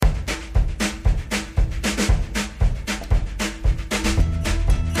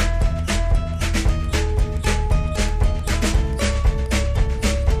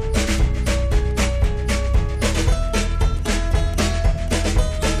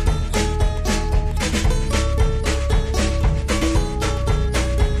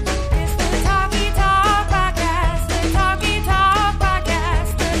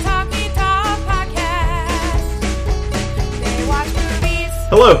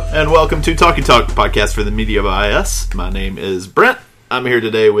Hello, and welcome to Talkie Talk, podcast for the media bias. My name is Brent. I'm here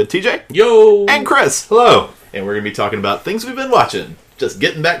today with TJ. Yo! And Chris. Hello. And we're going to be talking about things we've been watching. Just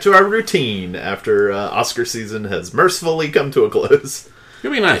getting back to our routine after Oscar season has mercifully come to a close.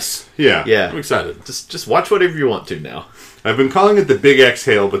 It'll be nice. Yeah. I'm excited. Just watch whatever you want to now. I've been calling it the big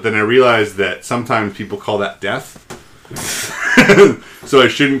exhale, but then I realized that sometimes people call that death. So I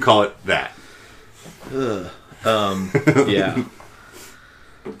shouldn't call it that. Yeah.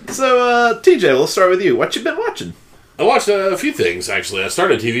 So, TJ, let's start with you. What you been watching? I watched a few things, actually. I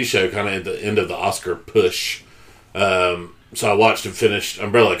started a TV show kind of at the end of the Oscar push. So I watched and finished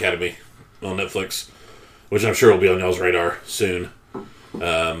Umbrella Academy on Netflix, which I'm sure will be on y'all's radar soon.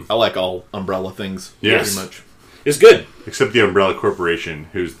 I like all umbrella things. Yes. Very much. It's good. Except the Umbrella Corporation,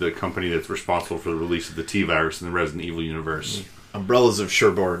 who's the company that's responsible for the release of the T-Virus in the Resident Evil universe. Umbrellas of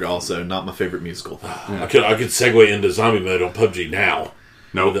Cherbourg, also not my favorite musical. I could segue into zombie mode on PUBG now.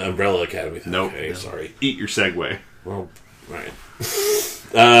 No. With the Umbrella Academy thing. Nope. Okay, sorry. Eat your segue. Well, right.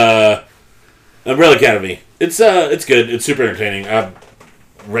 Umbrella Academy. It's good. It's super entertaining. I've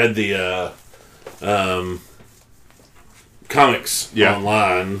read the comics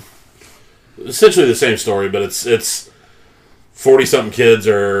online. Essentially the same story, but it's 40-something kids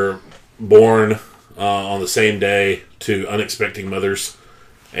are born on the same day to unexpected mothers,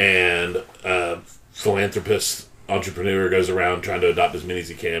 and philanthropist entrepreneur goes around trying to adopt as many as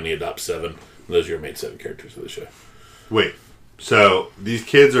he can. He adopts 7. And those are your main 7 characters of the show. Wait. So these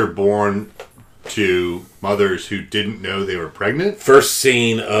kids are born to mothers who didn't know they were pregnant? First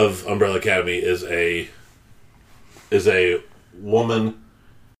scene of Umbrella Academy is a woman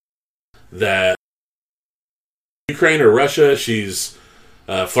that Ukraine or Russia. She's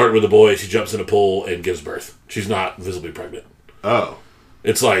flirting with a boy. She jumps in a pool and gives birth. She's not visibly pregnant. Oh.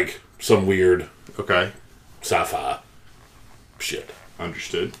 It's like some weird Okay. sci-fi shit.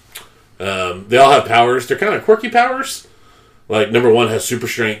 Understood. They all have powers. They're kind of quirky powers. Like, number 1 has super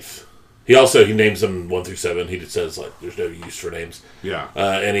strength. He names them 1 through 7. He just says, like, there's no use for names. Yeah.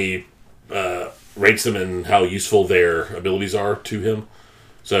 And he rates them in how useful their abilities are to him.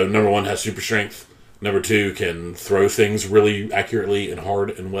 So, number 1 has super strength. Number 2 can throw things really accurately and hard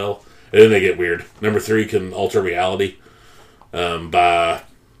and well. And then they get weird. Number 3 can alter reality by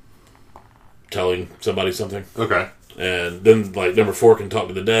telling somebody something. Okay. And then, like, number 4 can talk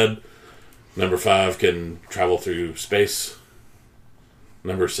to the dead. Number 5 can travel through space.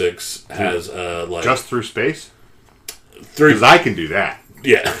 Number 6 has, like... Just through space? 3... Because I can do that.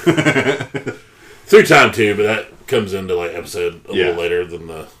 Yeah. Through time, too, but that comes into, like, episode a little later than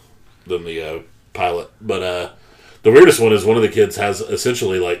the pilot. But, the weirdest one is one of the kids has,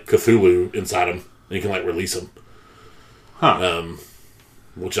 essentially, like, Cthulhu inside him. And you can, like, release him. Huh.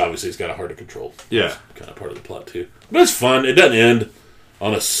 Which, obviously, is kind of hard to control. Yeah. It's kind of part of the plot, too. But it's fun. It doesn't end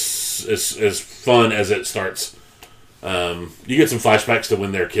on as fun as it starts. You get some flashbacks to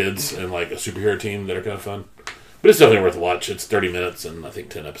when they're kids and like a superhero team that are kind of fun. But it's definitely worth a watch. It's 30 minutes and I think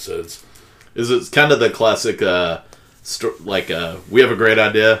 10 episodes. Is it kind of the classic, we have a great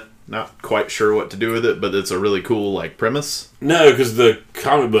idea, not quite sure what to do with it, but it's a really cool, like, premise? No, because the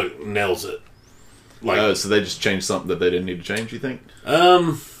comic book nails it. Like, so they just changed something that they didn't need to change, you think?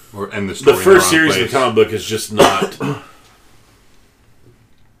 Or end the story. The first series of the comic book is just not...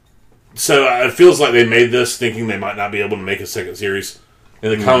 So it feels like they made this thinking they might not be able to make a second series.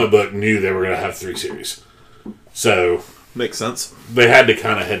 And the comic book knew they were going to have 3 series. So... Makes sense. They had to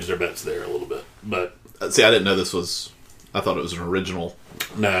kind of hedge their bets there a little bit. But see, I didn't know this was... I thought it was an original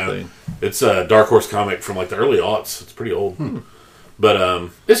thing. It's a Dark Horse comic from like the early aughts. It's pretty old.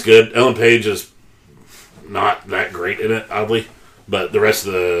 But it's good. Ellen Page is not that great in it, oddly. But the rest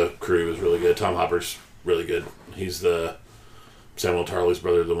of the crew is really good. Tom Hopper's really good. He's the Samuel Tarley's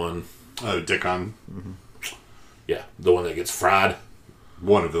brother, the one... Oh, Dickon. Mm-hmm. Yeah, the one that gets fried.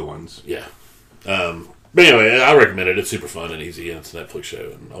 One of the ones. Yeah. But anyway, I recommend it. It's super fun and easy, and it's a Netflix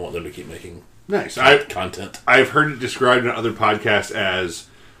show, and I want them to keep making nice content. I've heard it described in other podcasts as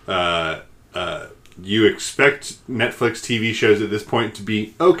you expect Netflix TV shows at this point to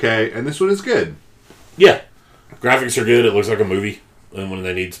be okay, and this one is good. Yeah. Graphics are good. It looks like a movie, and when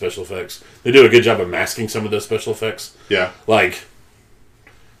they need special effects. They do a good job of masking some of those special effects. Yeah. Like,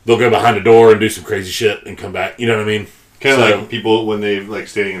 they'll go behind a door and do some crazy shit and come back. You know what I mean? Kind of like people when they like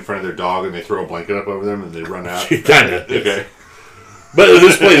standing in front of their dog and they throw a blanket up over them and they run out. Kind of. Okay. But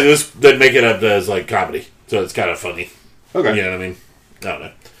they make it up as like comedy, so it's kind of funny. Okay. You know what I mean? I don't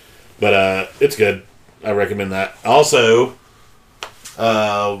know. But it's good. I recommend that. Also,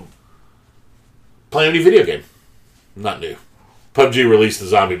 playing a new video game. Not new. PUBG released the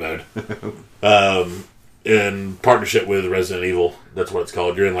zombie mode. in partnership with Resident Evil. That's what it's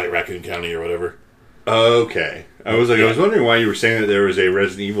called. You're in like Raccoon County or whatever. Okay. I was wondering why you were saying that there was a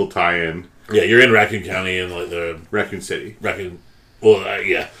Resident Evil tie-in. Yeah, you're in Raccoon County in like the Raccoon City.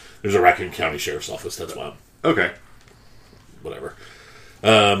 Yeah, there's a Raccoon County Sheriff's Office. That's why. Okay. Whatever.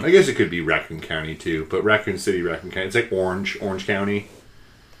 I guess it could be Raccoon County too, but Raccoon City, Raccoon County. It's like Orange County.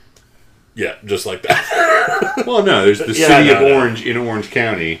 Yeah, just like that. Well, no, there's the city of Orange in Orange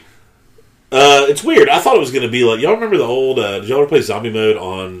County. It's weird. I thought it was going to be like, y'all remember the old, did y'all ever play zombie mode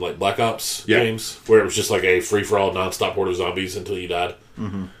on like Black Ops games? Where it was just like a free-for-all, non-stop horde of zombies until you died?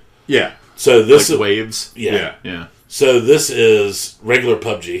 Mm-hmm. Yeah. So this like is... waves? Yeah. So this is regular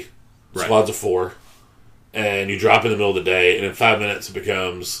PUBG, right. Squads of 4, and you drop in the middle of the day, and in 5 minutes it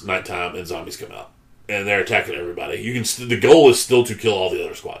becomes nighttime and zombies come out. And they're attacking everybody. The goal is still to kill all the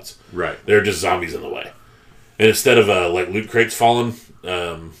other squads. Right. They're just zombies in the way. And instead of like loot crates falling...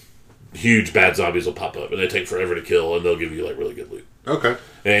 huge bad zombies will pop up, and they take forever to kill, and they'll give you like really good loot. Okay.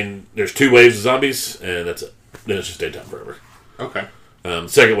 And there's 2 waves of zombies, and that's it. Then it's just daytime forever. Okay.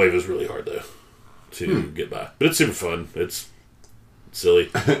 Second wave is really hard though to get by, but it's super fun. It's silly.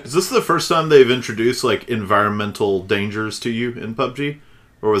 Is this the first time they've introduced like environmental dangers to you in PUBG,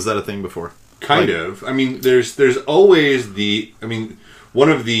 or was that a thing before? Kind of. I mean, there's always one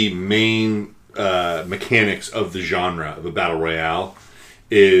of the main mechanics of the genre of a battle royale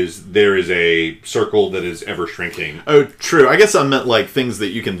is there is a circle that is ever shrinking. Oh, true. I guess I meant like things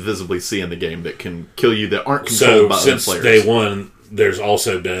that you can visibly see in the game that can kill you that aren't controlled by other players. So since day one, there's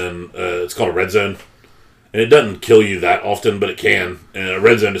also been it's called a red zone, and it doesn't kill you that often, but it can. And a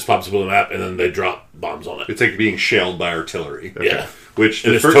red zone just pops up on the map, and then they drop bombs on it. It's like being shelled by artillery. Okay. Yeah,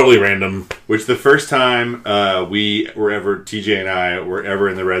 it's totally random. Which the first time TJ and I were ever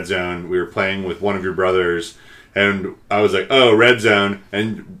in the red zone, we were playing with one of your brothers. And I was like, oh, red zone.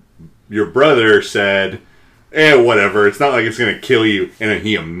 And your brother said, whatever. It's not like it's going to kill you. And then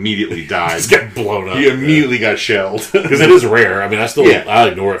he immediately died. Just got blown up. He immediately got shelled. Because it is rare. I mean, I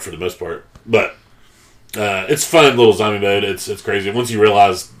ignore it for the most part. But it's fun little zombie mode. It's crazy. Once you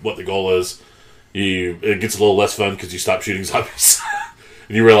realize what the goal is, it gets a little less fun because you stop shooting zombies.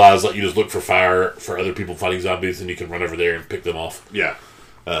 And you realize like you just look for fire for other people fighting zombies and you can run over there and pick them off. Yeah.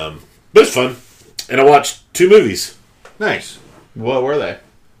 But it's fun. And I watched 2 movies. Nice. What were they?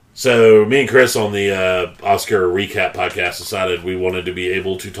 So, me and Chris on the Oscar recap podcast decided we wanted to be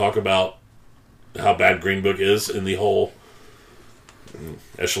able to talk about how bad Green Book is in the whole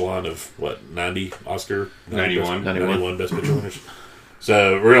echelon of, 90 Oscar? 91 Best Picture winners.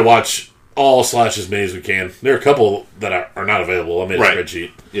 So, we're going to watch all / as many as we can. There are a couple that are not available. I made a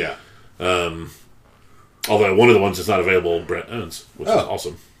spreadsheet. Yeah. Although, one of the ones that's not available, Brent owns, which is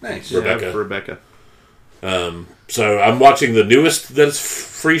awesome. Nice. Rebecca. So I'm watching the newest that is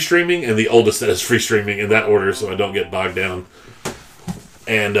free streaming and the oldest that is free streaming in that order, so I don't get bogged down.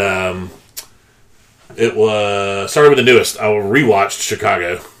 And it was started with the newest. I rewatched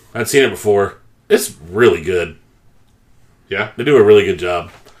Chicago. I'd seen it before. It's really good. Yeah, they do a really good job.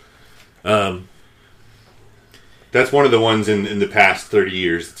 That's one of the ones in the past 30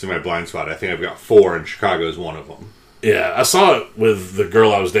 years that's in my blind spot. I think I've got 4, and Chicago is one of them. Yeah, I saw it with the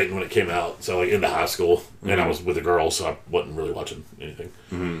girl I was dating when it came out, so like into high school, and I was with a girl, so I wasn't really watching anything.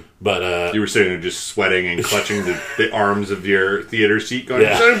 Mm-hmm. But you were sitting there just sweating and clutching the arms of your theater seat, going,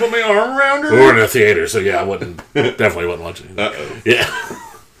 "Should I put my arm around her?" We were in a theater, so yeah, definitely wasn't watching anything. Uh-oh. Yeah.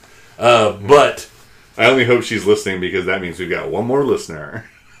 But I only hope she's listening because that means we've got one more listener.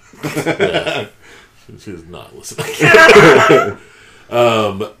 Yeah. She's not listening.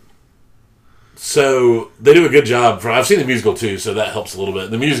 So they do a good job. I've seen the musical too, so that helps a little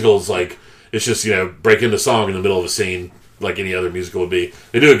bit. The musical is like, it's just, break into song in the middle of a scene like any other musical would be.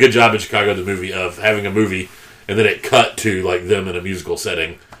 They do a good job in Chicago, the movie, of having a movie and then it cut to like them in a musical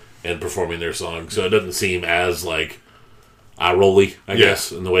setting and performing their song. So it doesn't seem as like eye-rolly, I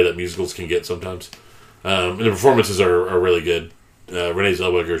guess, in the way that musicals can get sometimes. And the performances are really good. Renee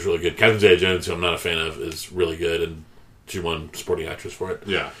Zellweger is really good. Catherine Zeta-Jones, who I'm not a fan of, is really good, and she won supporting actress for it.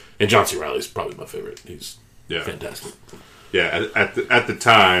 Yeah. And John C. Reilly's probably my favorite. He's fantastic. Yeah, at the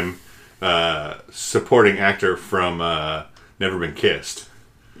time, supporting actor from Never Been Kissed.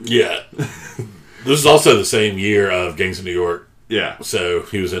 Yeah. This is also the same year of Gangs of New York. Yeah. So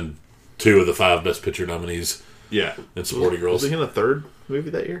he was in 2 of the 5 Best Picture nominees. Yeah. And supporting roles. Was he in a 3rd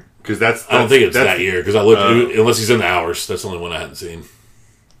movie that year? Because I don't think it's that year, because I looked, unless he's in the Hours. That's the only one I hadn't seen.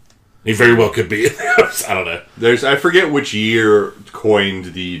 He very well could be in the Hours. I don't know. I forget which year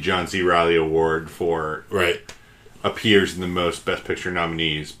coined the John C. Reilly Award for appears in the most Best Picture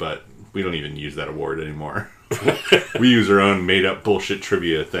nominees, but we don't even use that award anymore. We use our own made-up bullshit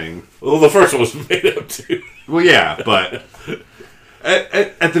trivia thing. Well, the first one was made up too. Well, yeah, but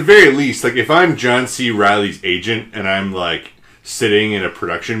at the very least, like, if I'm John C. Reilly's agent and I'm, like, sitting in a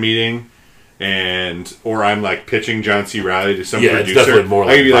production meeting or I'm, like, pitching John C. Reilly to some producer. It's definitely more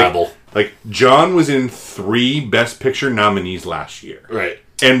like Bible. Like, John was in 3 Best Picture nominees last year. Right.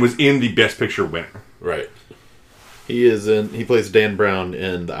 And was in the Best Picture winner. Right. He plays Dan Brown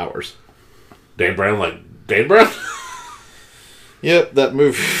in The Hours. Dan Brown, like Dan Brown? Yep, that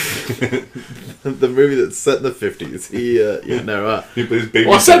movie. The movie that's set in the 50s. He plays Baby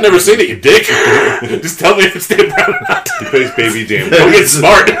Well, I said I've never seen it, you dick. Just tell me if it's Dan Brown or not. He plays Baby Dan Brown. Don't get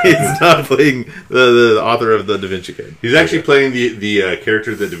smart. He's not playing the author of the Da Vinci Code. He's actually playing the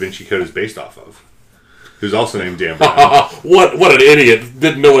character that Da Vinci Code is based off of. Who's also named Dan Brown. What an idiot.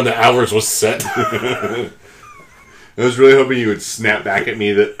 Didn't know when The Hours was set. I was really hoping you would snap back at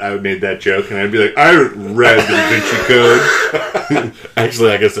me that I made that joke, and I'd be like, I read the Da Vinci Code.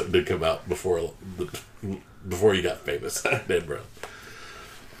 Actually, I guess it did come out before you got famous, Dan Brown.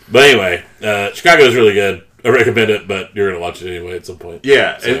 But anyway, Chicago is really good. I recommend it, but you're going to watch it anyway at some point.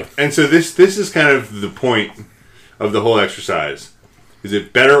 Yeah, so. And so this is kind of the point of the whole exercise. Is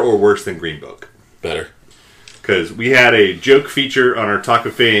it better or worse than Green Book? Better. Because we had a joke feature on our Talk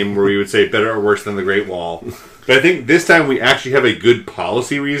of Fame where we would say better or worse than The Great Wall. But I think this time we actually have a good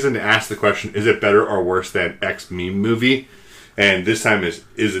policy reason to ask the question, is it better or worse than X meme movie? And this time is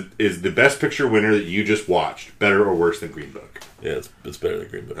the Best Picture winner that you just watched better or worse than Green Book? Yeah, it's better than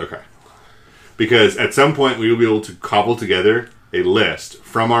Green Book. Okay. Because at some point we will be able to cobble together a list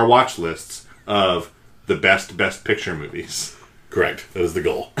from our watch lists of the Best Picture movies. Correct. That is the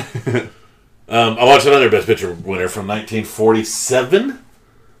goal. I watched another Best Picture winner from 1947.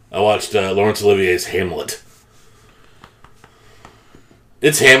 I watched Laurence Olivier's Hamlet.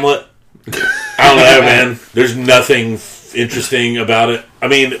 It's Hamlet. I don't know, man. There's nothing interesting about it. I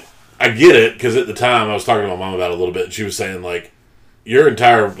mean, I get it, because at the time I was talking to my mom about it a little bit, and she was saying, like, your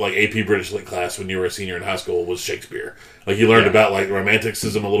entire like AP British Lit class when you were a senior in high school was Shakespeare. Like, you learned about like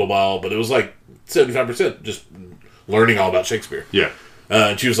Romanticism a little while, but it was like 75% just learning all about Shakespeare. Yeah.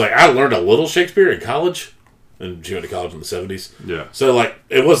 And she was like, I learned a little Shakespeare in college. And she went to college in the 70s. Yeah. So, like,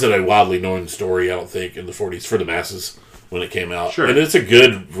 it wasn't a widely known story, I don't think, in the 40s for the masses when it came out. Sure. And it's a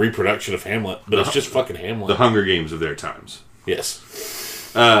good reproduction of Hamlet, but it's just fucking Hamlet. The Hunger Games of their times. Yes.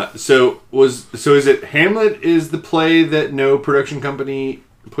 So is it Hamlet is the play that no production company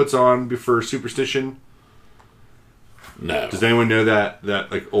puts on for superstition? No. Does anyone know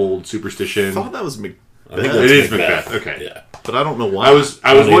that like old superstition? I thought that was Macbeth. I think It that's is Macbeth. Okay. Yeah. But I don't know why. I was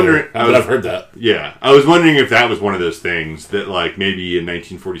wondering. But I've heard that. Yeah, I was wondering if that was one of those things that, like, maybe in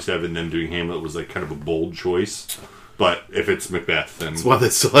 1947, them doing Hamlet was like kind of a bold choice. But if it's Macbeth, then That's why they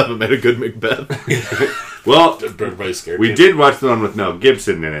still haven't made a good Macbeth. well, Everybody's scared. we did watch the one with Mel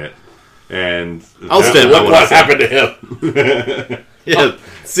Gibson in it, and I'll stand by What happened to him? Yeah,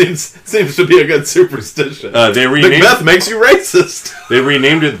 seems to be a good superstition. they renamed Macbeth makes you racist. They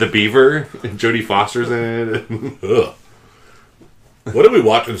renamed it The Beaver. And Jodie Foster's in it. Ugh. What did we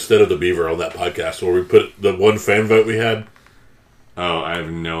watch instead of The Beaver on that podcast where we put the one fan vote we had? Oh, I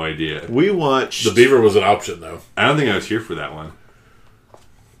have no idea. We watched... The Beaver was an option, though. I don't think I was here for that one.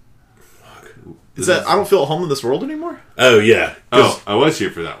 Is that I Don't Feel at Home in This World Anymore? Oh, yeah. Oh, I was here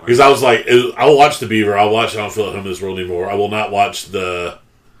for that one. Because I was like, I'll watch The Beaver. I'll watch I Don't Feel at Home in This World Anymore. I will not watch the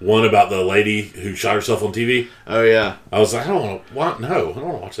one about the lady who shot herself on TV. Oh, yeah. I was like, I don't want to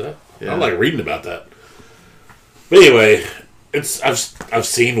watch that. Yeah. I don't like reading about that. But anyway, I've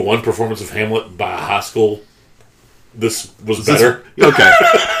seen one performance of Hamlet by a high school. This was better. Okay.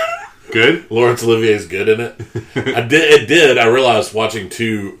 Good? Laurence Olivier is good in it. I realized watching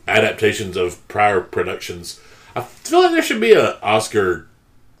 2 adaptations of prior productions. I feel like there should be an Oscar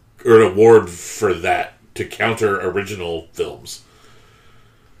or an award for that to counter original films.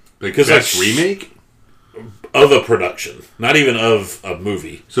 Because best remake? Of a production. Not even of a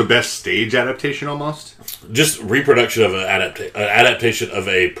movie. So best stage adaptation almost? Just reproduction of an adaptation of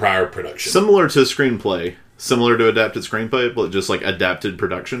a prior production. Similar to screenplay. Similar to adapted screenplay, but just like adapted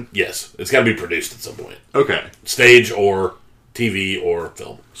production. Yes. It's got to be produced at some point. Okay. Stage or TV or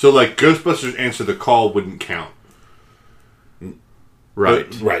film. So like Ghostbusters Answer the Call wouldn't count.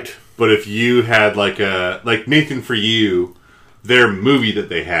 Right. Right. But if you had like Nathan For You, their movie that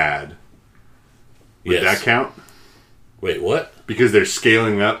they had, would that count? Wait, what? Because they're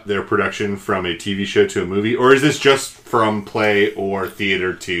scaling up their production from a TV show to a movie? Or is this just from play or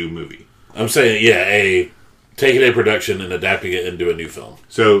theater to movie? I'm saying, taking a production and adapting it into a new film.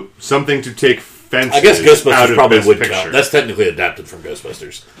 So something to take Fences. I guess Ghostbusters probably Best would Picture. count. That's technically adapted from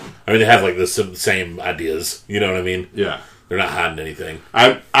Ghostbusters. I mean, they have like the same ideas. You know what I mean? Yeah. They're not hiding anything.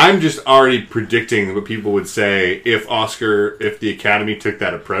 I'm just already predicting what people would say if the Academy took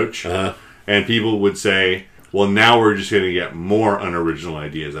that approach, and people would say, "Well, now we're just going to get more unoriginal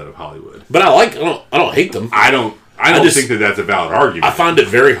ideas out of Hollywood." But I don't hate them. I don't think that that's a valid argument. I find it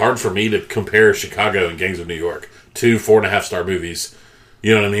very hard for me to compare Chicago and Gangs of New York, 2 4.5-star movies.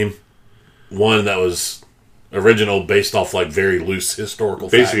 You know what I mean? One that was original, based off like very loose historical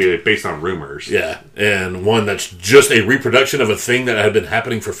Basically, fact. based on rumors. Yeah, and one that's just a reproduction of a thing that had been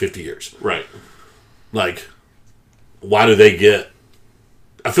happening for 50 years. Right. Like, why do they get...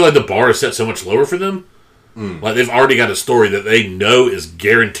 I feel like the bar is set so much lower for them. Like, they've already got a story that they know is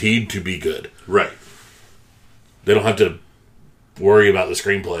guaranteed to be good. Right. They don't have to worry about the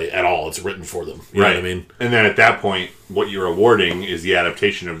screenplay at all. It's written for them. You know what I mean? And then at that point, what you're awarding is the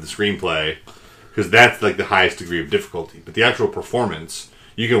adaptation of the screenplay, because that's like the highest degree of difficulty. But the actual performance,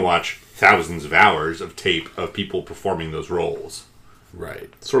 you can watch thousands of hours of tape of people performing those roles.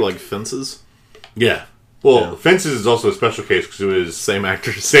 Right. Sort of like Fences. Yeah. Well, Fences is also a special case because it was Same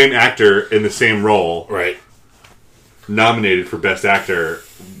actor in the same role, Right. nominated for Best Actor,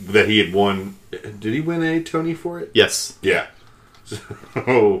 that he had won. Did he win a Tony for it? Yes. Yeah.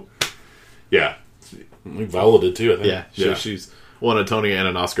 So, yeah. Viola did too, I think. Yeah. She's won a Tony and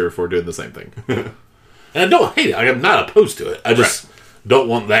an Oscar for doing the same thing. And I don't hate it. I'm not opposed to it. I just don't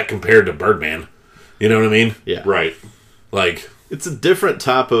want that compared to Birdman. You know what I mean? Yeah. Right. Like, It's a different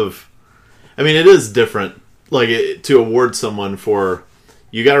type of... I mean, it is different. Like, to award someone for...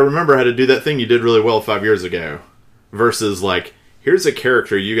 You got to remember how to do that thing you did really well 5 years ago. Versus, like, here's a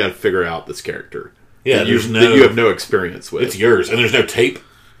character, you got to figure out this character. yeah, that you have no experience with. It's yours, and there's no tape.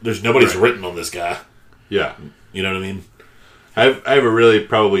 There's nobody's written on this guy. Yeah. You know what I mean? I have a really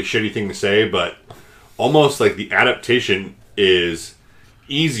probably shitty thing to say, but almost like the adaptation is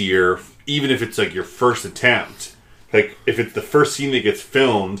easier, even if it's like your first attempt. Like, if it's the first scene that gets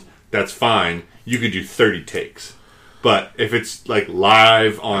filmed, that's fine. You could do 30 takes. But if it's like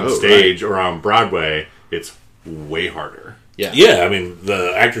live on stage or on Broadway, it's way harder. Yeah, I mean,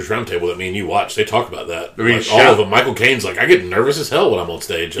 the Actors Roundtable that me and you watch, they talk about that. I mean, like, all of them. Michael Caine's like, I get nervous as hell when I'm on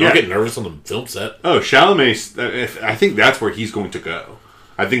stage. I don't get nervous on the film set. Oh, Chalamet, I think that's where he's going to go.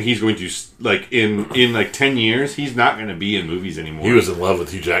 I think he's going to, like, in like 10 years, he's not going to be in movies anymore. He was in love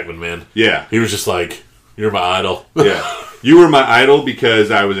with Hugh Jackman, man. Yeah. He was just like, you're my idol. Yeah. You were my idol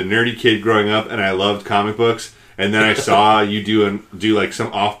because I was a nerdy kid growing up and I loved comic books. And then I saw you do like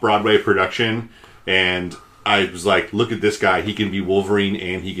some off-Broadway production, and I was like, look at this guy. He can be Wolverine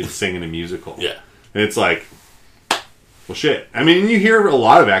and he can sing in a musical. Yeah. And it's like, well, shit. I mean, you hear a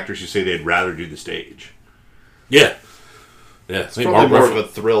lot of actors who say they'd rather do the stage. Yeah. Yeah. It's probably more of a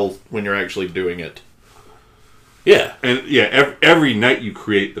thrill when you're actually doing it. Yeah. And yeah, every night you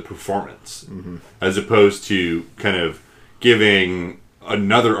create the performance, as opposed to kind of giving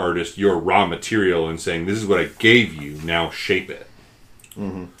another artist your raw material and saying, this is what I gave you, now shape it.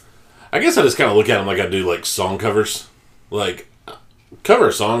 I guess I just kind of look at them like I do like song covers. Like, cover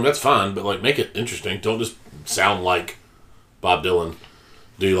a song, that's fine, but like make it interesting. Don't just sound like Bob Dylan.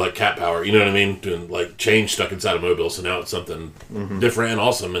 Do like Cat Power, you know what I mean? Doing like change stuck inside a mobile, so now it's something different and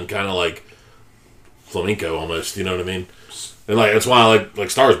awesome and kind of like flamenco almost, you know what I mean? And like that's why I like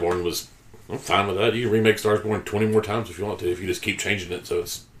Stars Born was... I'm fine with that. You can remake Stars Born 20 more times if you want to, if you just keep changing it so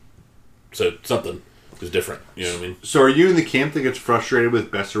something is different. You know what I mean? So are you in the camp that gets frustrated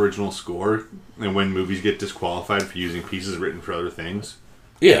with best original score and when movies get disqualified for using pieces written for other things?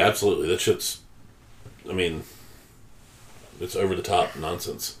 Yeah, absolutely. That shit's... I mean, it's over the top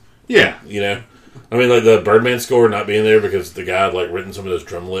nonsense. Yeah. You know? I mean, like the Birdman score not being there because the guy had like written some of those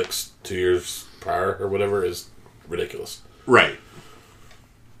drum licks 2 years prior or whatever is ridiculous. Right.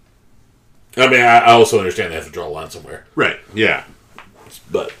 I mean, I also understand they have to draw a line somewhere. Right. Yeah.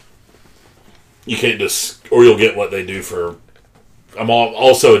 But you can't just... Or you'll get what they do for... I'm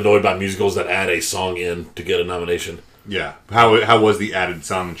also annoyed by musicals that add a song in to get a nomination. Yeah. How was the added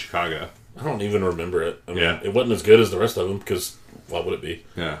song in Chicago? I don't even remember it. I mean, Yeah. it wasn't as good as the rest of them, because why would it be?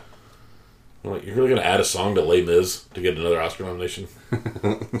 Yeah. I'm like, you're really going to add a song to Les Mis to get another Oscar nomination?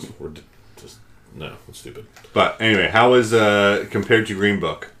 No, it's stupid. But anyway, how was compared to Green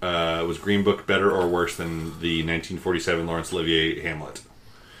Book? Was Green Book better or worse than the 1947 Laurence Olivier Hamlet?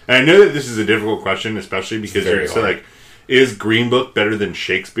 And I know that this is a difficult question, especially because very you're so hard. like, is Green Book better than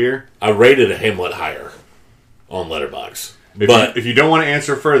Shakespeare? I rated a Hamlet higher on Letterboxd. If you don't want to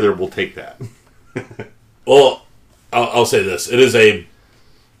answer further, we'll take that. Well, I'll say this. It is a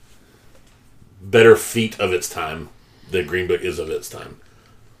better feat of its time than Green Book is of its time.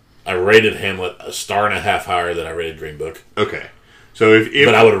 I rated Hamlet 1.5 stars higher than I rated Green Book. Okay. So if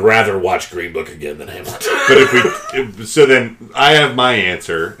but I would rather watch Green Book again than Hamlet. But so then I have my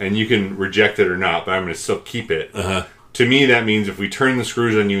answer, and you can reject it or not, but I'm going to still keep it. Uh-huh. To me, that means if we turned the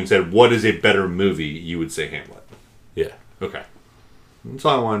screws on you and said, what is a better movie, you would say Hamlet. Yeah. Okay. That's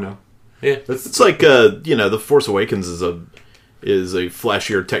all I want to know. Yeah. It's like, The Force Awakens is a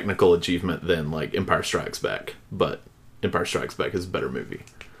flashier technical achievement than, like, Empire Strikes Back. But Empire Strikes Back is a better movie.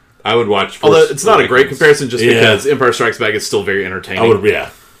 I would watch Force Although it's not Awakens. a great comparison just because Empire Strikes Back is still very entertaining.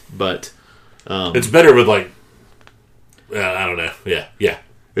 But it's better with, like, I don't know. Yeah.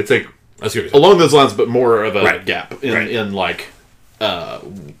 It's like along those lines, but more of a gap in, Right. in like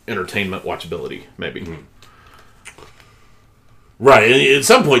entertainment watchability, maybe. Mm-hmm. Right. And at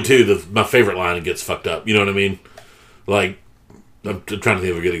some point, too, my favorite line gets fucked up. You know what I mean? Like, I'm trying to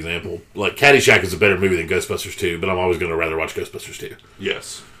think of a good example. Like, Caddyshack is a better movie than Ghostbusters 2, but I'm always going to rather watch Ghostbusters 2.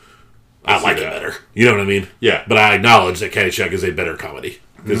 Yes. I like it better. You know what I mean? Yeah. But I acknowledge that Caddyshack is a better comedy.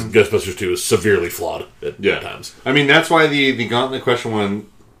 Because Ghostbusters 2 is severely flawed at times. I mean, that's why the Gauntlet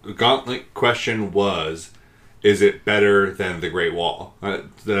question was, is it better than The Great Wall?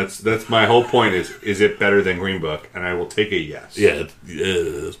 That's my whole point is it better than Green Book? And I will take a yes. Yeah,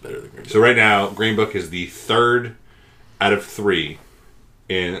 it's better than Green Book. So right now, Green Book is the 3rd out of 3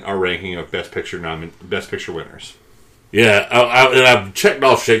 in our ranking of Best Picture winners. Yeah, and I've checked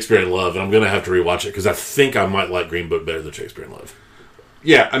off Shakespeare in Love, and I'm going to have to rewatch it because I think I might like Green Book better than Shakespeare in Love.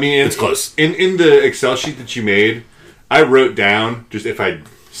 Yeah, I mean, it's close. In the Excel sheet that you made, I wrote down just if I'd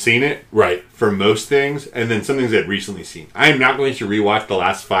seen it for most things, and then some things I'd recently seen. I am not going to rewatch the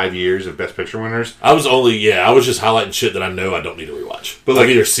last 5 years of Best Picture winners. I was just highlighting shit that I know I don't need to rewatch. But I've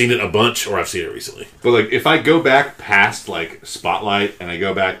either seen it a bunch or I've seen it recently. But like, if I go back past like Spotlight, and I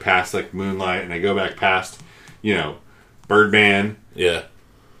go back past like Moonlight, and I go back past, Birdman. Yeah.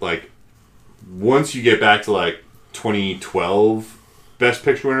 Like, once you get back to like 2012 Best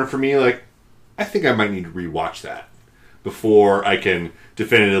Picture winner for me, like, I think I might need to rewatch that before I can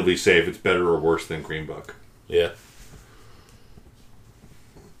definitively say if it's better or worse than Green Book. Yeah.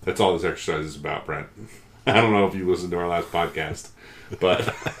 That's all this exercise is about, Brent. I don't know if you listened to our last podcast,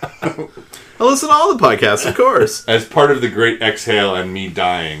 but I listen to all the podcasts, of course. As part of the great exhale and me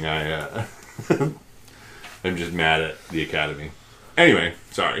dying, I'm just mad at the Academy. Anyway,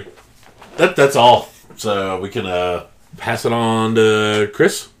 sorry. That's all. So we can pass it on to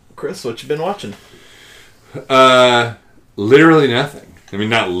Chris. Chris, what you been watching? Literally nothing. I mean,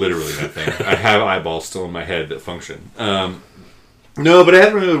 not literally nothing. I have eyeballs still in my head that function. No, but I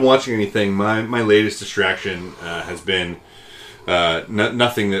haven't really been watching anything. My latest distraction has been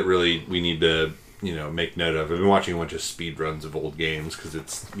nothing that really we need to make note of. I've been watching a bunch of speed runs of old games because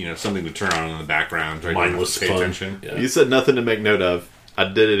it's something to turn on in the background. So mindless pay fun. Attention. Yeah. You said nothing to make note of. I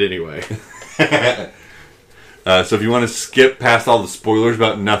did it anyway. So if you want to skip past all the spoilers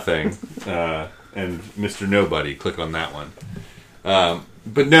about nothing and Mr. Nobody, click on that one.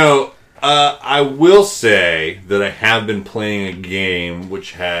 But no, I will say that I have been playing a game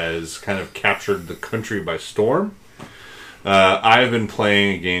which has kind of captured the country by storm. I've been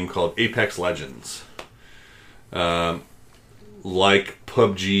playing a game called Apex Legends. Like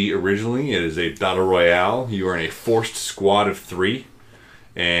PUBG originally, it is a battle royale. You are in a forced squad of 3,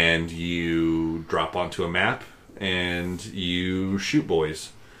 and you drop onto a map, and you shoot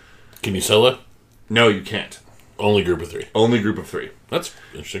boys. Can you solo? No, you can't. Only group of 3. Only group of 3. That's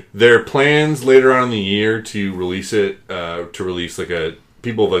interesting. There are plans later on in the year to release it,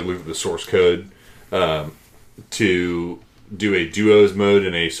 people have looked at the source code, to do a duos mode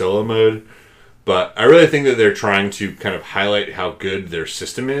and a solo mode. But I really think that they're trying to kind of highlight how good their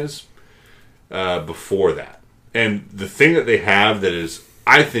system is before that. And the thing that they have that is,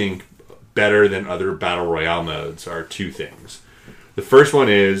 I think, better than other battle royale modes are 2 things. The first one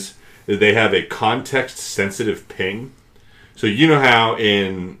is that they have a context-sensitive ping. So you know how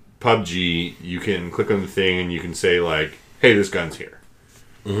in PUBG you can click on the thing and you can say, like, hey, this gun's here.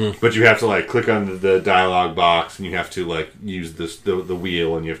 Mm-hmm. But you have to, like, click on the dialogue box, and you have to, like, use the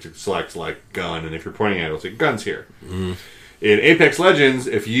wheel, and you have to select, like, gun, and if you're pointing at it, it'll say, gun's here. Mm-hmm. In Apex Legends,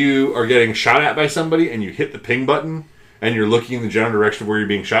 if you are getting shot at by somebody, and you hit the ping button, and you're looking in the general direction of where you're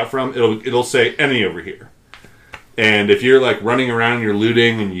being shot from, it'll say, enemy over here. And if you're, like, running around, and you're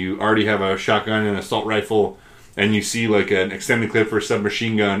looting, and you already have a shotgun and an assault rifle, and you see, like, an extended clip for a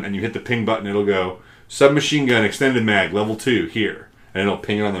submachine gun, and you hit the ping button, it'll go, submachine gun, extended mag, level 2, here. And it'll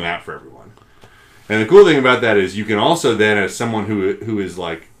ping it on the map for everyone. And the cool thing about that is you can also then, as someone who is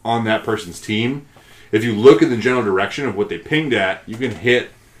like on that person's team, if you look in the general direction of what they pinged at, you can hit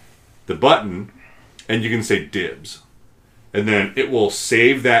the button and you can say dibs. and then it will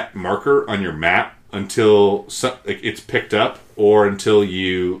save that marker on your map until it's picked up or until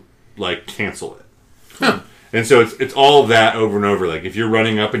you like cancel it. Huh. And so it's all of that over and over. Like if you're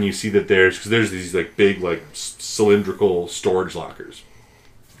running up and you see that there's these like big like cylindrical storage lockers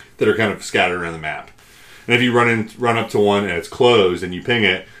that are kind of scattered around the map. And if you run up to one and it's closed and you ping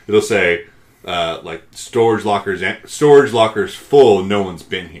it, it'll say like storage lockers full. No one's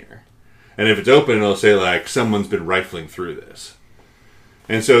been here. And if it's open, it'll say like someone's been rifling through this.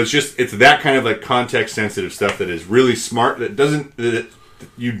 And so it's that kind of like context sensitive stuff that is really smart.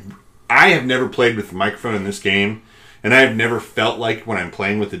 I have never played with the microphone in this game, and I have never felt like when I'm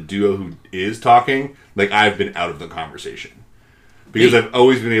playing with a duo who is talking, like I've been out of the conversation. Because I've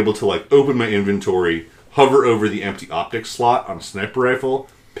always been able to like open my inventory, hover over the empty optics slot on a sniper rifle,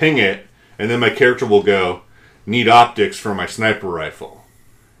 ping it, and then my character will go, need optics for my sniper rifle.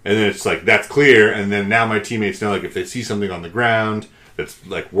 And then it's like, that's clear, and then now my teammates know like if they see something on the ground that's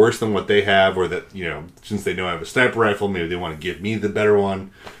like worse than what they have, or that, you know, since they know I have a sniper rifle, maybe they want to give me the better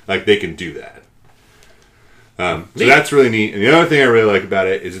one, like they can do that. So that's really neat. And the other thing I really like about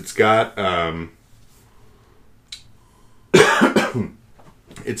it is it's got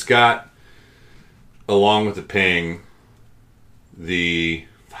along with the ping, I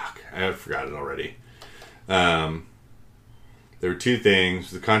forgot it already. There were two things: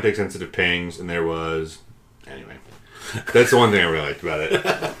 the context sensitive pings, and there was anyway. That's the one thing I really liked about it.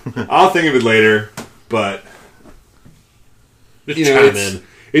 I'll think of it later, but it's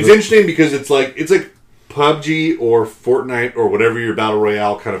interesting because it's like PUBG or Fortnite or whatever your battle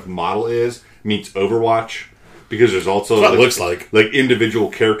royale kind of model is meets Overwatch, because there's also what it looks like individual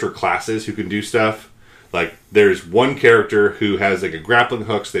character classes who can do stuff. Like there's one character who has like a grappling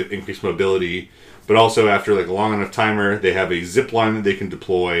hook, so they have increased mobility, but also after like a long enough timer, they have a zip line that they can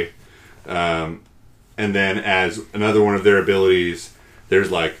deploy. And then as another one of their abilities, there's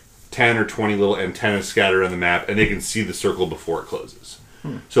like 10 or 20 little antennas scattered on the map, and they can see the circle before it closes.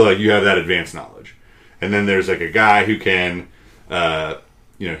 So like you have that advanced knowledge. And then there's like a guy who can,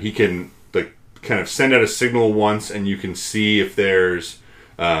 he can like kind of send out a signal once, and you can see if there's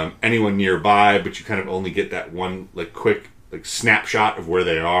anyone nearby, but you kind of only get that one like quick like snapshot of where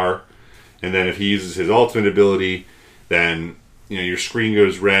they are. And then if he uses his ultimate ability, then your screen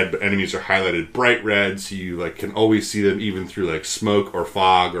goes red, but enemies are highlighted bright red, so you like can always see them even through like smoke or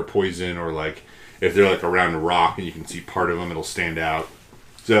fog or poison, or like if they're like around a rock and you can see part of them, it'll stand out.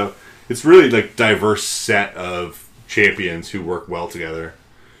 So it's really like diverse set of champions who work well together.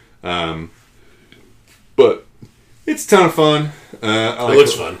 But it's a ton of fun. It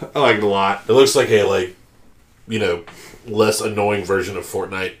looks fun. I like it a lot. It looks like a less annoying version of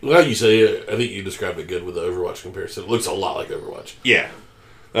Fortnite. Well, you say, I think you described it good with the Overwatch comparison. It looks a lot like Overwatch. Yeah.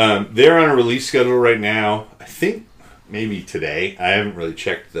 They're on a release schedule right now. I think maybe today. I haven't really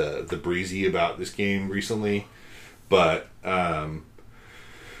checked the breezy about this game recently. But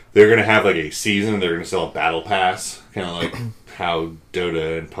they're going to have like a season. They're going to sell a battle pass. Kind of like how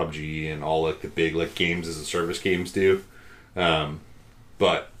Dota and PUBG and all like the big like games as a service games do.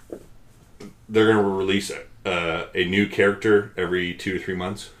 But they're going to release a new character every 2 to 3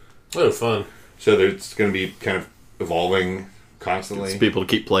 months. Oh, fun. So it's going to be kind of evolving constantly. It's people to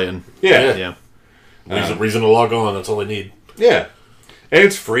keep playing. Yeah. Reason to log on. That's all they need. Yeah. And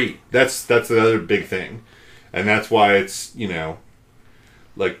it's free. That's the other big thing. And that's why it's,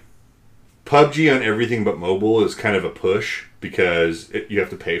 like PUBG on everything but mobile is kind of a push because you have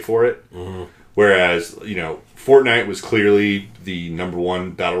to pay for it. Mm-hmm. Whereas, Fortnite was clearly the number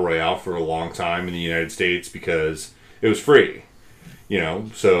one battle royale for a long time in the United States because it was free.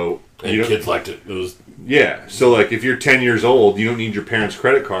 So... And kids liked it. It was... Yeah. So, like, if you're 10 years old, you don't need your parents'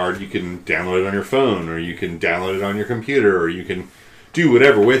 credit card. You can download it on your phone, or you can download it on your computer, or you can do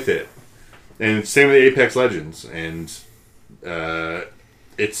whatever with it. And it's same with Apex Legends. And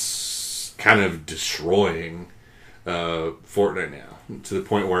it's kind of destroying Fortnite now, to the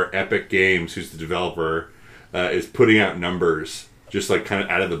point where Epic Games, who's the developer, is putting out numbers just like kind of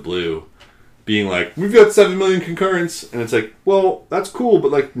out of the blue, being like, we've got 7 million concurrents, and it's like, well, that's cool,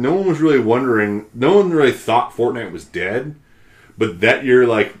 but like no one was really wondering, no one really thought Fortnite was dead, but that you're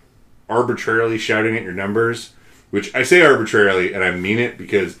like arbitrarily shouting at your numbers, which I say arbitrarily, and I mean it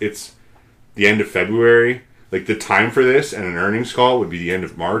because it's the end of February. Like, the time for this and an earnings call would be the end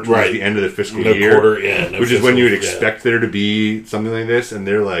of March, right? Which is the end of the fiscal year, which is when you would expect there to be something like this, and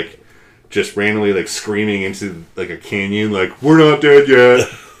they're like just randomly like screaming into like a canyon, like, we're not dead yet.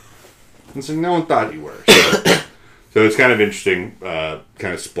 And so no one thought you were. So it's kind of interesting,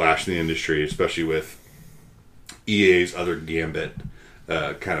 kind of splash in the industry, especially with EA's other gambit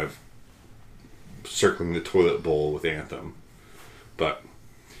kind of circling the toilet bowl with Anthem. But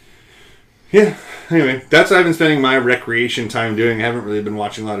yeah, anyway, that's what I've been spending my recreation time doing. I haven't really been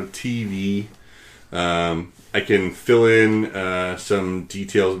watching a lot of TV. I can fill in some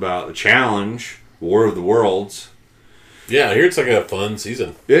details about the challenge, War of the Worlds. Yeah, I hear it's like a fun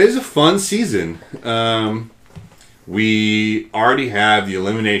season. It is a fun season. We already have the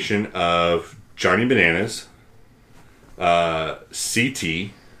elimination of Johnny Bananas,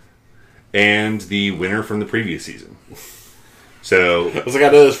 CT, and the winner from the previous season. So I was like, I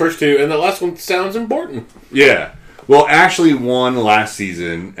know those first two, and the last one sounds important. yeah. Well, Ashley won last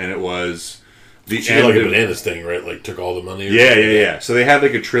season, and it was the She end did like a of Bananas thing, right? Like took all the money. Yeah. So they had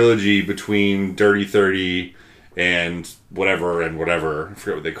like a trilogy between Dirty 30 and whatever. I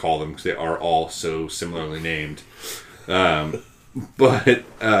forget what they call them because they are all so similarly named. So it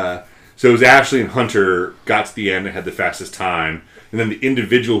was Ashley and Hunter got to the end and had the fastest time, and then the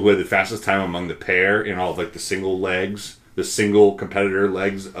individual who had the fastest time among the pair in all of like the single competitor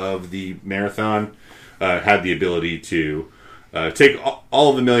legs of the marathon had the ability to take all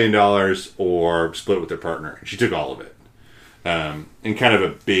of the $1 million or split with their partner. She took all of it. In kind of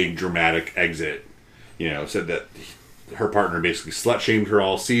a big dramatic exit, said that her partner basically slut-shamed her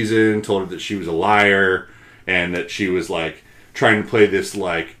all season, told her that she was a liar, and that she was like trying to play this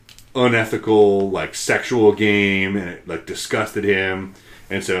like unethical like sexual game, and it like disgusted him.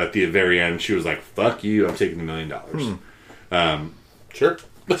 And so at the very end, she was like, "Fuck you! I'm taking the $1 million." Sure.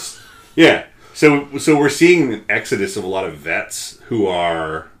 Yeah. So we're seeing an exodus of a lot of vets who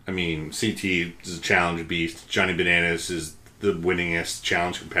are. I mean, CT is a challenge beast. Johnny Bananas is the winningest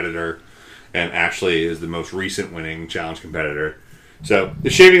challenge competitor, and Ashley is the most recent winning challenge competitor. So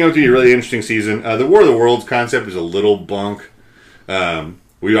it's shaping up to be a really interesting season. The War of the Worlds concept is a little bunk.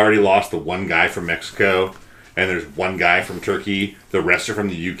 We already lost the one guy from Mexico, and there's one guy from Turkey. The rest are from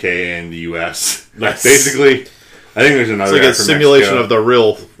the UK and the US. Nice. Basically, I think there's another. It's like guy a from simulation Mexico. of the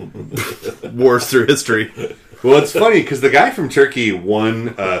real wars through history. Well, it's funny because the guy from Turkey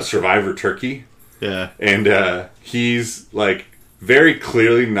won Survivor Turkey. Yeah. And he's like very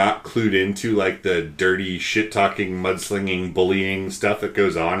clearly not clued into like the dirty shit talking, mudslinging, bullying stuff that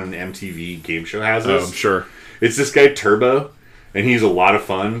goes on in the MTV game show houses. Oh, I'm sure. It's this guy Turbo, and he's a lot of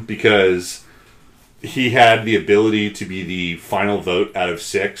fun because he had the ability to be the final vote out of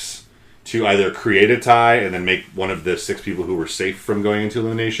 6 to either create a tie and then make one of the 6 people who were safe from going into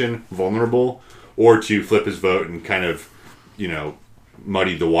elimination vulnerable, or to flip his vote and kind of,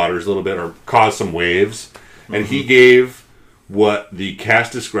 muddy the waters a little bit or cause some waves. Mm-hmm. And he gave what the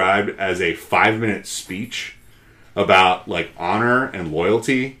cast described as a 5-minute speech about like honor and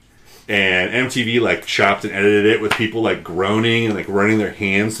loyalty, and MTV like chopped and edited it with people like groaning and like running their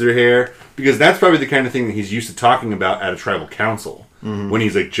hands through their hair, because that's probably the kind of thing that he's used to talking about at a tribal council when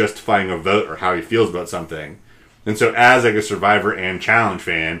he's like justifying a vote or how he feels about something. And so as like a Survivor and Challenge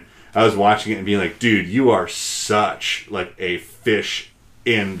fan, I was watching it and being like, dude, you are such like a fish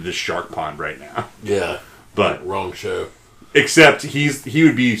in the shark pond right now. Yeah. But wrong show. Except he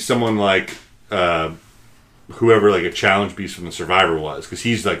would be someone like whoever like a challenge beast from the Survivor was, because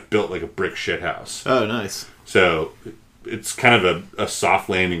he's like built like a brick shit house. Oh, nice. So it's kind of a soft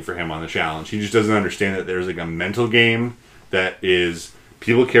landing for him on the challenge. He just doesn't understand that there's like a mental game that is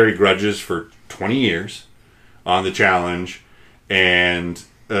people carry grudges for 20 years on the challenge, and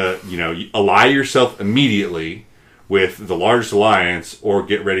you ally yourself immediately with the largest alliance or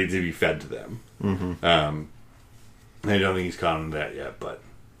get ready to be fed to them. Mm-hmm. I don't think he's caught on that yet, but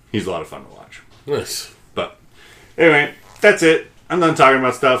he's a lot of fun to watch. Nice. But anyway, that's it. I'm done talking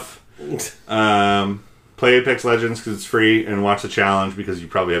about stuff. Play Apex Legends because it's free, and watch the challenge because you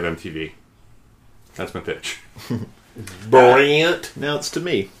probably have MTV. That's my pitch. Brilliant. Now it's to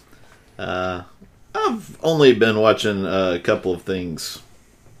me. I've only been watching a couple of things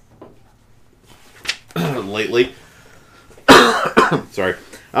lately. Sorry.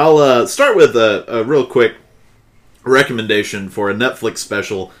 I'll start with a real quick recommendation for a Netflix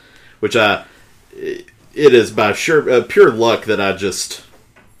special, which it is by pure luck that I just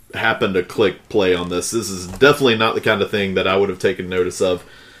happened to click play on this. This is definitely not the kind of thing that I would have taken notice of,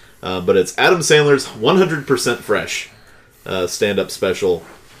 but it's Adam Sandler's 100% Fresh stand-up special,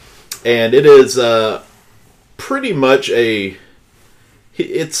 and it is pretty much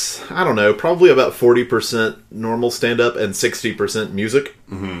it's, I don't know, probably about 40% normal stand-up and 60% music.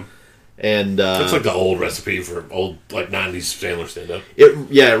 Mm-hmm. And that's like the old recipe for old like 90s Sandler stand-up.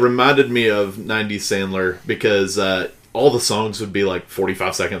 It reminded me of 90s Sandler because all the songs would be like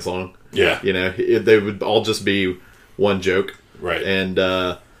 45 seconds long. Yeah. They would all just be one joke. Right. And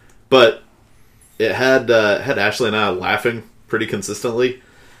but it had Ashley and I laughing pretty consistently.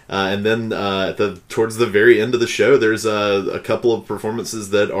 And then towards the very end of the show, there's a couple of performances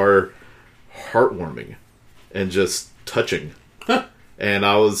that are heartwarming and just touching. And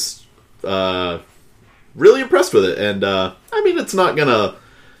I was really impressed with it. And I mean, it's not gonna,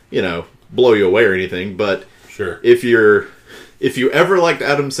 blow you away or anything, but sure, if you ever liked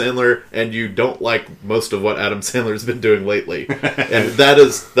Adam Sandler and you don't like most of what Adam Sandler's been doing lately, and that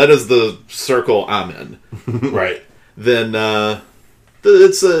is the circle I'm in, right? Then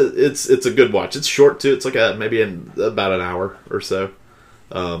it's a good watch. It's short too. It's like maybe in about an hour or so.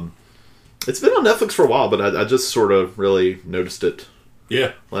 It's been on Netflix for a while, but I just sort of really noticed it.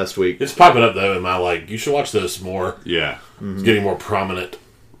 Yeah, last week. It's popping up though in my you should watch this more. Yeah, it's getting more prominent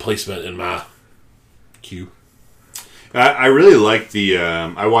placement in my queue. I really like the.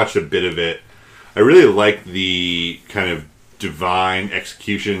 I watched a bit of it. I really like the kind of divine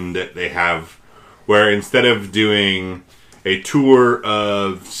execution that they have, where instead of doing a tour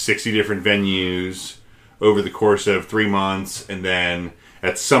of 60 different venues over the course of 3 months, and then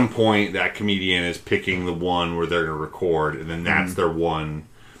at some point that comedian is picking the one where they're going to record, and then that's their one,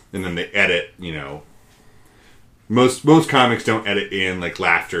 and then they edit. Most comics don't edit in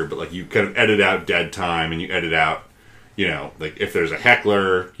laughter, but you kind of edit out dead time, and you edit out. If there's a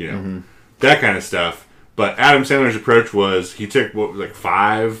heckler, that kind of stuff. But Adam Sandler's approach was he took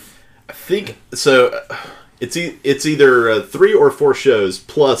 5. I think so. It's either 3 or 4 shows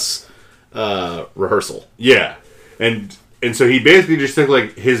plus rehearsal. Yeah, and so he basically just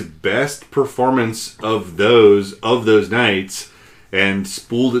took his best performance of those nights and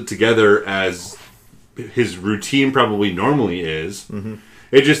spooled it together as his routine probably normally is. Mm-hmm.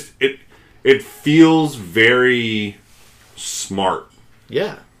 It feels very smart.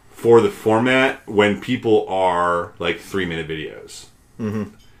 Yeah. For the format when people are 3-minute videos.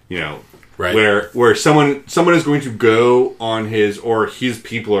 Mm-hmm. Right. Where someone is going to go on his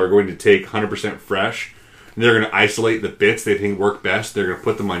people are going to take 100% fresh, and they're going to isolate the bits they think work best, they're going to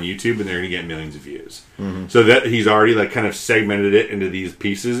put them on YouTube, and they're going to get millions of views. Mm-hmm. So that he's already kind of segmented it into these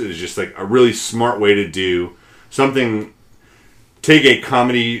pieces is just a really smart way to do something. Take a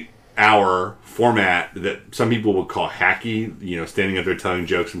comedy hour format that some people would call hacky, standing up there telling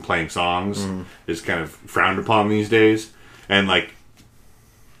jokes and playing songs is kind of frowned upon these days, and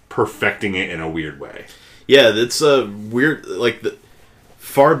perfecting it in a weird way. Yeah, it's a weird,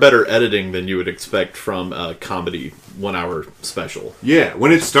 far better editing than you would expect from a comedy 1 hour special. Yeah,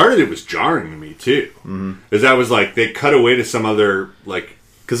 when it started, it was jarring to me too, because I was they cut away to some other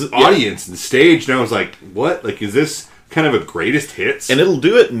audience and stage, and I was what? Is this kind of a greatest hits? And it'll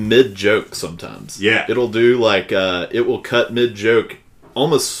do it mid-joke sometimes. Yeah. It'll do, it will cut mid-joke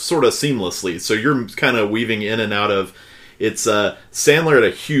almost sort of seamlessly. So you're kind of weaving in and out of... It's Sandler at a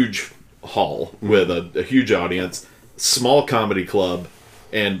huge hall with a huge audience, small comedy club,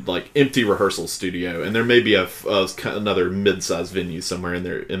 and, empty rehearsal studio. And there may be another mid-sized venue somewhere in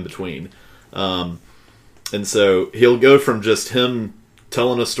there in between. And so he'll go from just him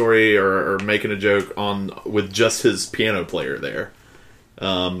telling a story or making a joke with just his piano player there,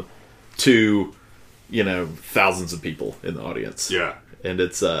 to thousands of people in the audience. Yeah, and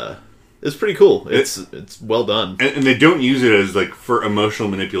it's pretty cool. It's well done, and they don't use it as for emotional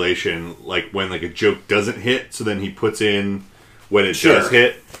manipulation, when a joke doesn't hit, so then he puts in when it does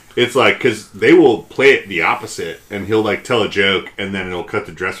hit. It's because they will play it the opposite, and he'll tell a joke, and then it'll cut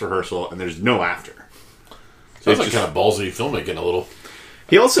to dress rehearsal, and there's no laughter. Sounds kind of ballsy filmmaking a little.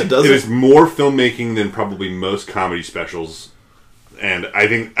 He also does it is more filmmaking than probably most comedy specials, and I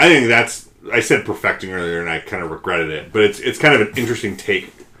think that's. I said perfecting earlier, and I kind of regretted it, but it's kind of an interesting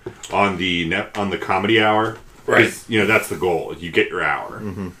take on the comedy hour, right? That's the goal. You get your hour,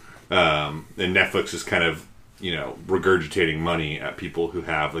 and Netflix is kind of regurgitating money at people who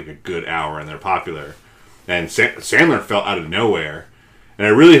have a good hour and they're popular, and Sandler fell out of nowhere, and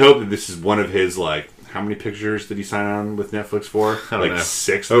I really hope that this is one of his how many pictures did he sign on with Netflix for? I don't know.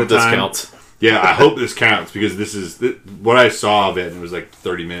 6 Hope at the time. This counts. Yeah, I hope this counts, because this is what I saw of it, and it was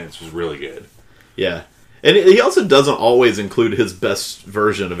 30 minutes, was really good. Yeah. And he also doesn't always include his best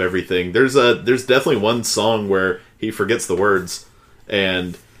version of everything. There's definitely one song where he forgets the words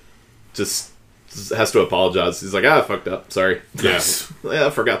and just has to apologize. He's I fucked up. Sorry. Yeah. Yeah,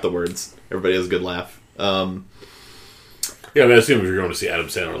 I forgot the words. Everybody has a good laugh. Yeah, I assume if you're going to see Adam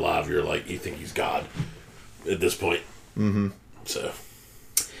Sandler live, you're you think he's God at this point. Mm-hmm. So,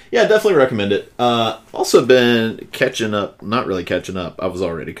 yeah, definitely recommend it. Also been catching up. Not really catching up. I was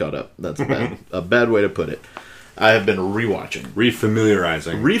already caught up. That's a bad way to put it. I have been rewatching.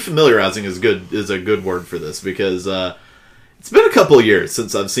 Refamiliarizing. Refamiliarizing is a good word for this, because it's been a couple of years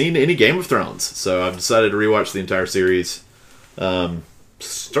since I've seen any Game of Thrones. So I've decided to rewatch the entire series.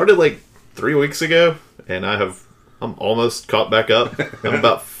 started like 3 weeks ago, and I'm almost caught back up. I'm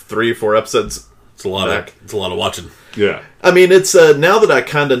about 3 or 4 episodes. It's a lot of watching. Yeah. I mean, it's now that I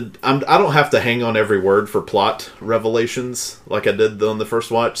don't have to hang on every word for plot revelations like I did on the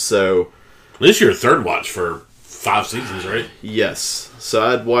first watch. So this is your third watch for 5 seasons, right? yes. So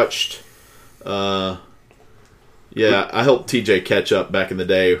I'd watched. I helped TJ catch up back in the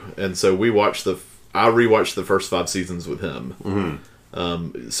day, and so I rewatched the first 5 seasons with him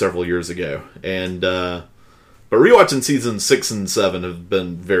several years ago, and but rewatching seasons 6 and 7 have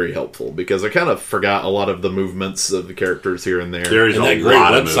been very helpful because I kind of forgot a lot of the movements of the characters here and there. There's and a that great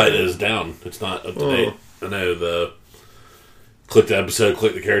lot of website movement. is down. It's not up to date. I know click the episode,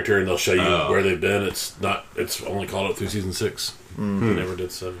 click the character, and they'll show you where they've been. It's only called up through season 6. They never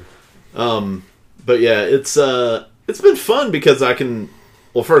did 7. But yeah, it's been fun because I can.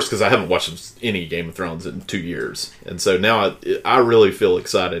 Well, first, because I haven't watched any Game of Thrones in 2 years. And so now I really feel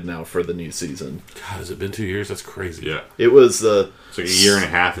excited now for the new season. God, has it been 2 years? That's crazy. Yeah. It was... it's like a year and a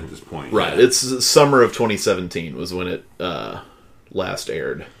half at this point. Right. Yeah. It's summer of 2017 was when it last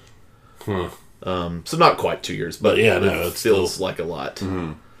aired. Huh. So not quite 2 years, but yeah, no, it it's feels still... like a lot.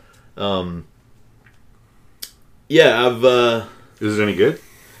 Mm-hmm. Yeah, I've... Is it any good?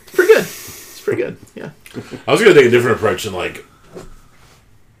 It's pretty good. It's pretty good, yeah. I was going to take a different approach and,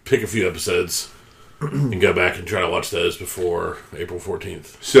 pick a few episodes and go back and try to watch those before April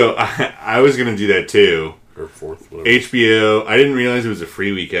 14th. So I was going to do that too. Or 4th, whatever. HBO, I didn't realize it was a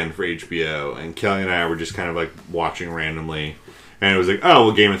free weekend for HBO, and Kelly and I were just kind of watching randomly, and it was like, oh,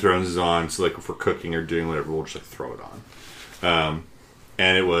 well, Game of Thrones is on, so if we're cooking or doing whatever, we'll just throw it on.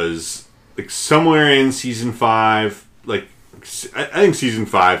 And it was somewhere in season 5, I think season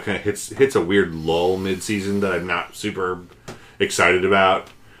 5 kind of hits a weird lull mid-season that I'm not super excited about.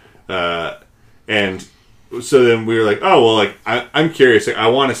 And so then we were like, oh, well, I'm curious. I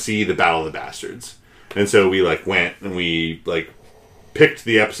want to see the Battle of the Bastards. And so we, went and we, picked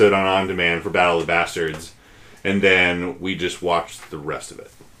the episode on demand for Battle of the Bastards. And then we just watched the rest of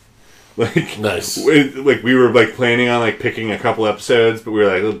it. Nice. We were, planning on, picking a couple episodes, but we were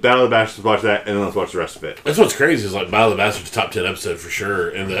like, Battle of the Bastards, watch that, and then let's watch the rest of it. That's what's crazy is, Battle of the Bastards top 10 episode for sure.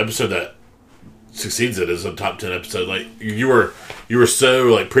 And the episode that succeeds it is a top 10 episode. You were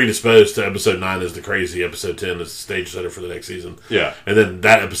so predisposed to episode 9 as the crazy, episode 10 as the stage setter for the next season. Yeah. And then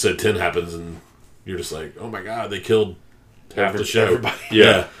that episode 10 happens and you're just like, oh my god, they killed half the show. Everybody.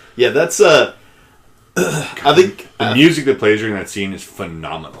 Yeah. Yeah, that's I think the music that plays during that scene is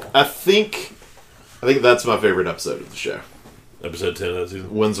phenomenal. I think that's my favorite episode of the show. Episode 10 of that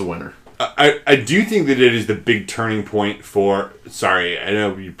season. Wins the winner. I do think that it is the big turning point for... Sorry, I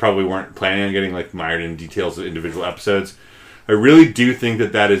know you probably weren't planning on getting mired in details of individual episodes. I really do think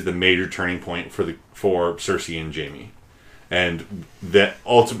that is the major turning point for Cersei and Jaime, and that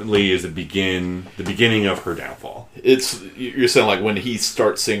ultimately is the beginning of her downfall. You're saying when he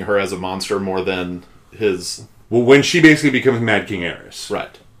starts seeing her as a monster more than his... Well, when she basically becomes Mad King Aerys.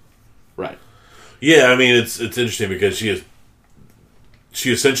 Right. Yeah, I mean it's interesting because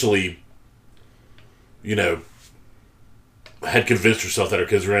she essentially, had convinced herself that her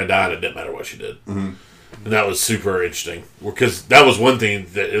kids were going to die and it didn't matter what she did. Mm-hmm. And that was super interesting. Because that was one thing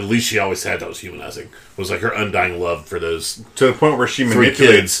that at least she always had that was humanizing. Was her undying love for those... To the point where she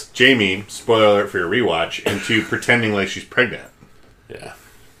manipulates Jaime, spoiler alert for your rewatch, into pretending like she's pregnant. Yeah.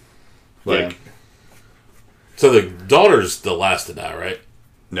 Yeah. So the daughter's the last to die, right?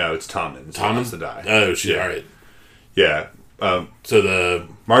 No, it's Tommen's. Tommen's to die. Oh, shit, alright. Yeah. So the...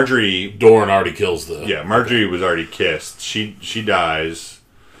 Marjorie... Dorne already kills the... Yeah, Marjorie was already kissed. She dies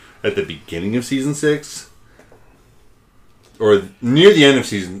at the beginning of season 6? Or near the end of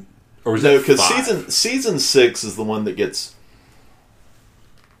season... Or was No, because season 6 is the one that gets...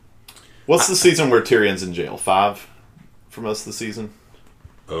 What's the season where Tyrion's in jail? 5 for most of the season?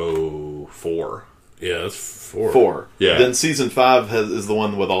 4. Yeah, that's 4. 4. Yeah. Then season 5 is the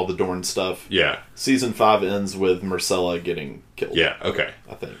one with all the Dorne stuff. Yeah. Season 5 ends with Myrcella getting killed. Yeah, okay.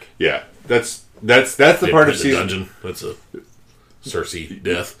 I think. Yeah. That's the part of season... Dungeon. That's a Cersei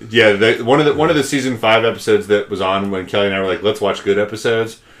death. Yeah, one of the season 5 episodes that was on when Kelly and I were like, let's watch good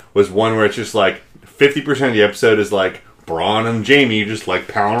episodes, was one where it's just 50% of the episode is Bronn and Jaime just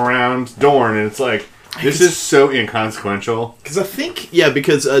palling around Dorne, and it's this is so inconsequential. Because I think,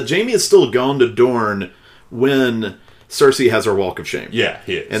 because Jaime is still gone to Dorne when Cersei has her walk of shame. Yeah,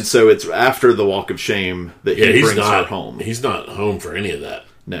 he is. And so it's after the walk of shame that he brings her home. He's not home for any of that.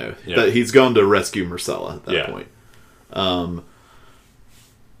 No, but he's gone to rescue Myrcella at that point.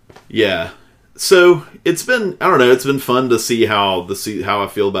 Yeah. So it's been, I don't know, it's been fun to see how I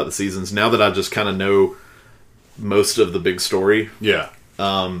feel about the seasons now that I just kind of know most of the big story. Yeah.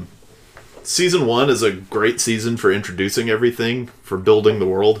 Season 1 is a great season for introducing everything, for building the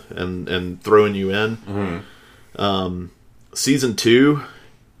world and throwing you in. Mm-hmm. Season 2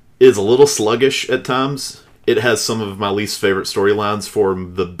 is a little sluggish at times. It has some of my least favorite storylines for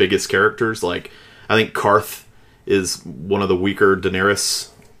the biggest characters. Like, I think Karth is one of the weaker Daenerys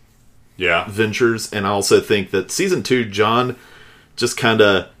ventures, and I also think that Season 2, Jon just kind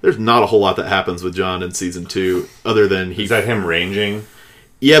of... There's not a whole lot that happens with Jon in Season 2, other than he... Is that him ranging?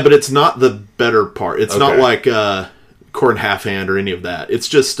 Yeah, but it's not the better part. It's not like Corn Halfhand or any of that. It's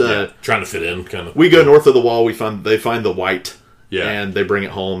just... trying to fit in, kind of. We go north of the wall, they find the White... Yeah. And they bring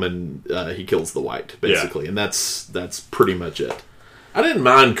it home, and he kills the White, basically. Yeah. And that's pretty much it. I didn't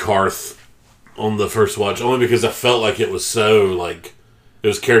mind Karth on the first watch, only because I felt like it was so, like... It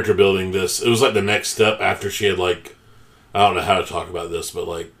was character building this. It was like the next step after she had, like... I don't know how to talk about this, but,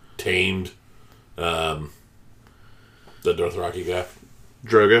 like, tamed the Dothraki guy.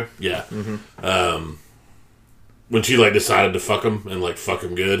 Drogo? Yeah. Mm-hmm. When she, like, decided to fuck him, and, like, fuck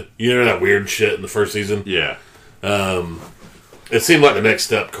him good. You know that weird shit in the first season? Yeah. It seemed like the next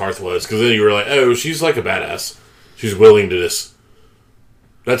step Karth was, because then you were like, oh, she's like a badass. She's willing to just...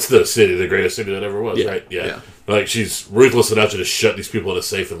 That's the city, the greatest city that ever was, right? Yeah. Like, she's ruthless enough to just shut these people in a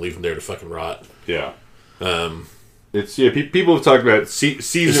safe and leave them there to fucking rot. Yeah. People have talked about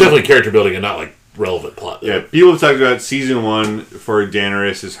season... It's definitely character building and not, like, relevant plot. Though. Yeah, people have talked about Season 1 for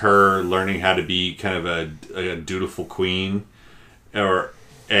Daenerys is her learning how to be kind of a dutiful queen,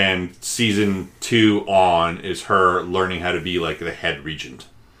 and Season 2 on is her learning how to be like the head regent.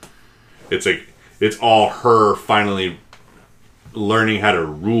 It's like it's all her finally learning how to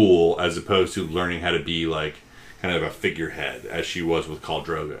rule as opposed to learning how to be like kind of a figurehead as she was with Khal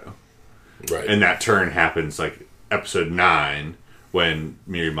Drogo. Right. And that turn happens like episode 9 when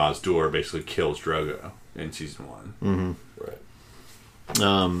Mirri Maz Duur basically kills Drogo in Season 1. Mm-hmm.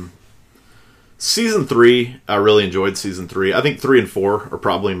 Right. Season 3, I really enjoyed Season 3. I think 3 and 4 are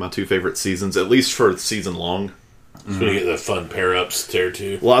probably my two favorite seasons, at least for season long. So you get the fun pair-ups there,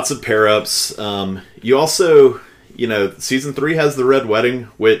 too. Lots of pair-ups. You also, Season 3 has the Red Wedding,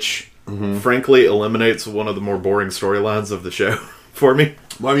 which, frankly, eliminates one of the more boring storylines of the show for me.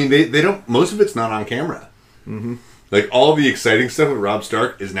 Well, I mean, they don't... Most of it's not on camera. Mm-hmm. Like, all the exciting stuff with Robb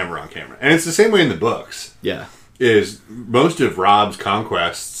Stark is never on camera. And it's the same way in the books. Yeah. Is most of Robb's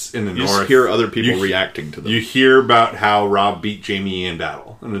conquests in the north... You just hear other people reacting to them. You hear about how Robb beat Jaime in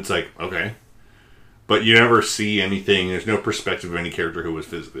battle. And it's like, okay. But you never see anything. There's no perspective of any character who was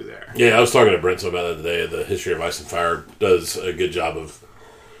physically there. Yeah, I was talking to Brent about that today. The History of Ice and Fire does a good job of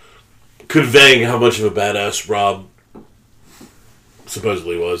conveying how much of a badass Robb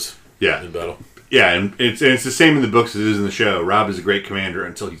supposedly was in battle. Yeah, and it's the same in the books as it is in the show. Robb is a great commander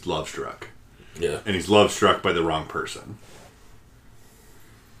until he's love-struck. Yeah. And he's love-struck by the wrong person.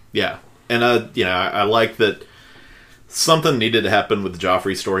 Yeah. And, I like that something needed to happen with the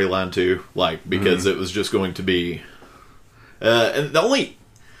Joffrey storyline, too. Like, because it was just going to be... and the only...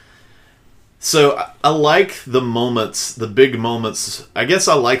 So, I like the moments, the big moments. I guess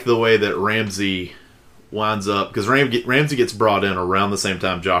I like the way that Ramsay winds up... Because Ramsay gets brought in around the same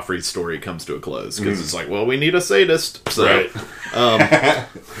time Joffrey's story comes to a close. Because it's like, well, we need a sadist. So, right.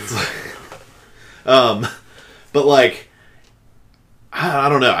 But like, I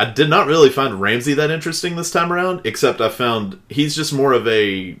don't know. I did not really find Ramsay that interesting this time around. Except I found he's just more of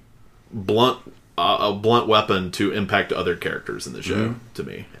a blunt weapon to impact other characters in the show to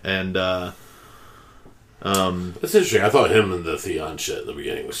me. And that's interesting. I thought him and the Theon shit in the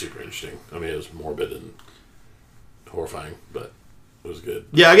beginning was super interesting. I mean, it was morbid and horrifying, but it was good.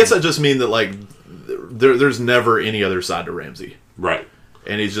 Yeah, I guess I just mean that like there's never any other side to Ramsay, right?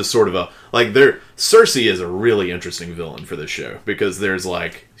 And he's just sort of Cersei is a really interesting villain for this show because there's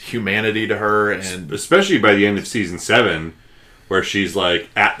like humanity to her, and especially by the end of season 7, where she's like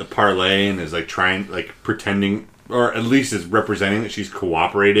at the parlay and is like trying, like pretending, or at least is representing that she's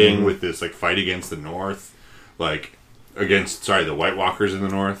cooperating with this like fight against the North, like against the White Walkers in the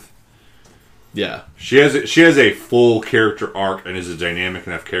North. Yeah, she has a full character arc and is a dynamic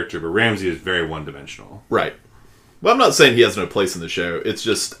enough character, but Ramsay is very one-dimensional. Right. Well, I'm not saying he has no place in the show. It's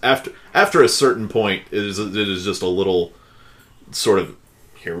just after a certain point, it is just a little sort of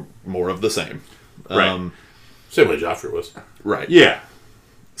here more of the same. Right. Same way Joffrey was. Right. Yeah.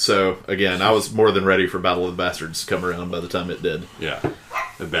 So again, I was more than ready for Battle of the Bastards to come around by the time it did. Yeah,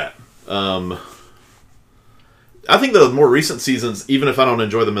 I bet. I think the more recent seasons, even if I don't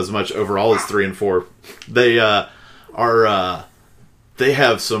enjoy them as much overall as 3 and 4, they they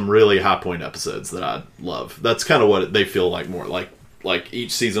have some really high point episodes that I love. That's kind of what they feel like more. Like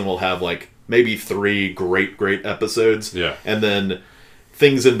each season will have like maybe 3 great episodes. Yeah. And then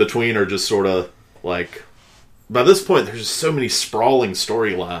things in between are just sort of like, by this point, there's just so many sprawling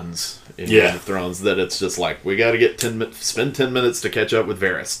storylines in Game of Thrones that it's just like, we got to spend 10 minutes to catch up with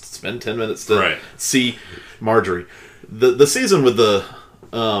Varys, spend 10 minutes to see Marjorie. The season with the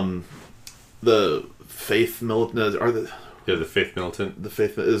Faith Militant the Faith Militant. The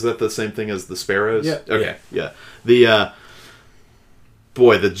Faith, is that the same thing as the Sparrows? Yeah. Okay. Yeah. The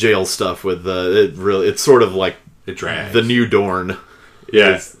the jail stuff with it's sort of like it drags. The New Dorne.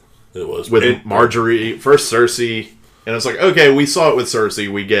 Yes. It was. With Marjorie, first Cersei, and it's like, okay, we saw it with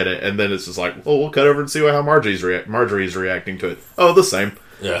Cersei, we get it, and then it's just like, well, we'll cut over and see how Marjorie's reacting to it. Oh, the same.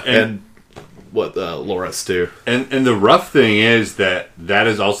 Yeah. And what Loras too. And the rough thing is that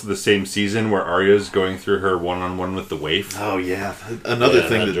is also the same season where Arya's going through her one-on-one with the waif. Oh yeah, another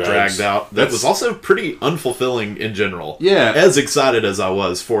thing that dragged out. That was also pretty unfulfilling in general. Yeah, as excited as I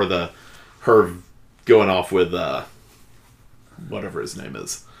was for her going off with whatever his name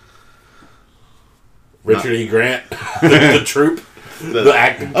is, Richard E. Grant, the troupe. The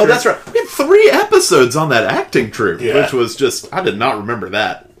acting troupe. Oh, that's right. We had 3 episodes on that acting troupe, which was just, I did not remember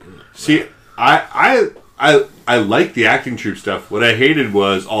that. See, I like the acting troupe stuff. What I hated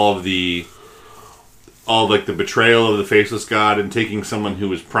was all the betrayal of the faceless god and taking someone who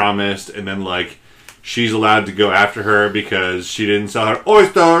was promised, and then like she's allowed to go after her because she didn't sell her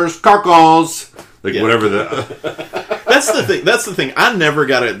oysters, cockles, whatever the. That's the thing. That's the thing. I never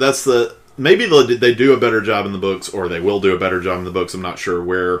got it. Maybe they do a better job in the books, or they will do a better job in the books. I'm not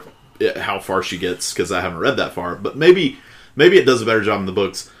sure how far she gets because I haven't read that far. But maybe it does a better job in the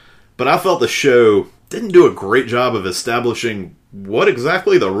books. But I felt the show didn't do a great job of establishing what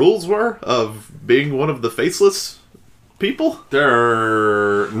exactly the rules were of being one of the faceless people.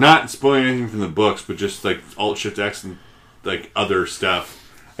 They're not spoiling anything from the books, but just like Alt-Shift-X and like other stuff.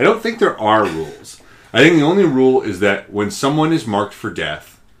 I don't think there are rules. I think the only rule is that when someone is marked for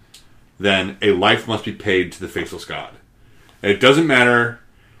death, then a life must be paid to the faceless god. And it doesn't matter.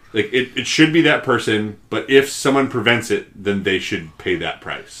 Like it should be that person, but if someone prevents it, then they should pay that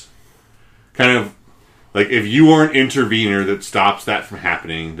price. Kind of like if you are an intervener that stops that from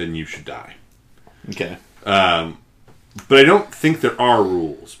happening, then you should die. Okay. But I don't think there are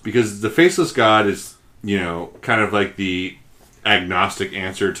rules because the faceless god is, kind of like the agnostic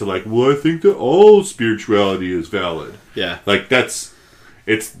answer to like, well, I think that all spirituality is valid. Yeah. Like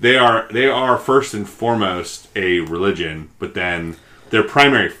they are first and foremost a religion, but then their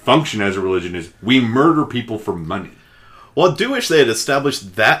primary function as a religion is we murder people for money. Well, I do wish they had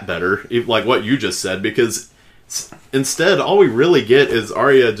established that better, like what you just said, because instead, all we really get is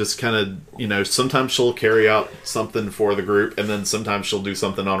Arya just kind of, sometimes she'll carry out something for the group, and then sometimes she'll do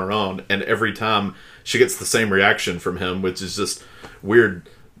something on her own, and every time she gets the same reaction from him, which is just weird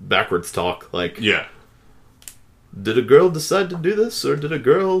backwards talk. Like, yeah. Did a girl decide to do this, or did a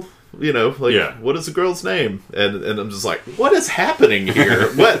girl, what is a girl's name? And I'm just like, what is happening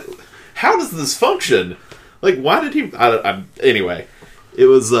here? How does this function? Like, why did he... anyway, it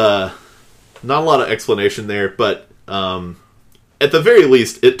was not a lot of explanation there, but at the very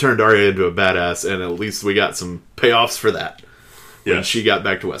least, it turned Arya into a badass, and at least we got some payoffs for that when she got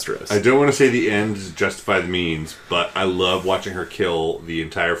back to Westeros. I don't want to say the ends justify the means, but I love watching her kill the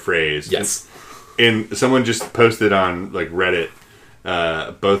entire phrase. Yes. And someone just posted on like Reddit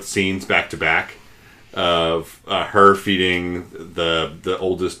both scenes back to back of her feeding the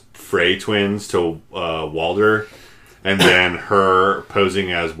oldest Frey twins to Walder, and then her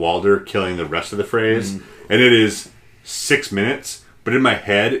posing as Walder killing the rest of the Freys. And it is 6 minutes, but in my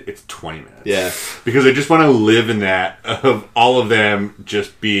head it's 20 minutes. Yeah, because I just want to live in that of all of them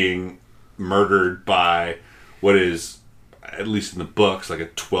just being murdered by what is, at least in the books, like a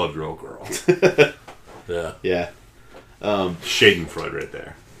 12-year-old girl. Yeah. Schadenfreude right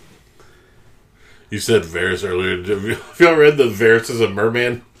there. You said Varys earlier. Have y'all read the Varys is a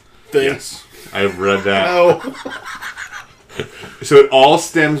merman thing? Yes, I've read that. No. So it all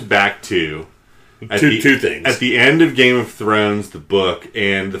stems back to two things. At the end of Game of Thrones, the book,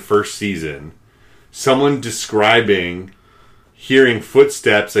 and the first season, someone describing hearing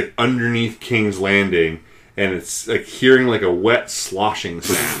footsteps like underneath King's Landing, and it's like hearing like a wet sloshing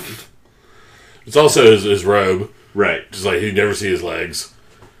sound. It's also his robe. Right. Just like you never see his legs.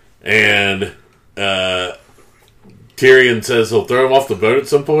 And Tyrion says he'll throw him off the boat at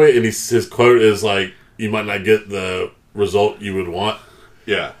some point, and his quote is like, you might not get the result you would want.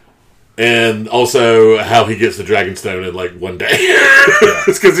 Yeah. And also how he gets the Dragonstone in like one day.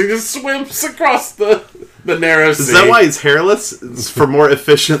 It's because he just swims across the narrow sea. Is that why he's hairless? It's for more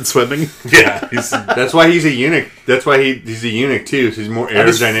efficient swimming? Yeah. That's why he's a eunuch. That's why he's a eunuch too. So he's more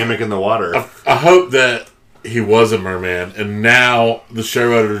aerodynamic in the water. I hope that he was a merman, and now the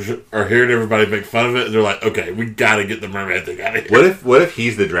showrunners are hearing everybody make fun of it, and they're like, okay, we gotta get the merman thing out of here. What if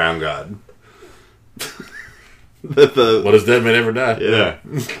he's the drown god? What does dead man ever die? Yeah.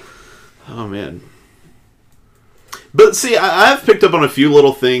 Oh, man. But see, I've picked up on a few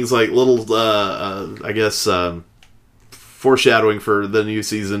little things, like little, I guess, foreshadowing for the new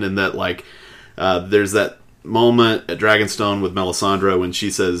season, in that, like, there's that moment at Dragonstone with Melisandre when she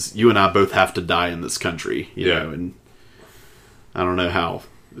says, "You and I both have to die in this country," you know, and I don't know how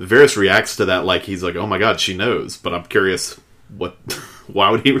Varys reacts to that, like he's like, "Oh my god, she knows," but I'm curious why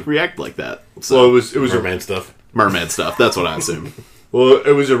would he react like that? So, Well, it was Merman stuff. merman stuff. That's what I assume. Well,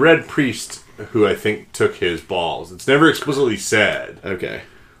 it was a red priest who I think took his balls. It's never explicitly said, Okay,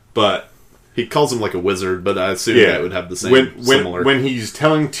 but he calls him like a wizard, but I assume that would have the same similar. when he's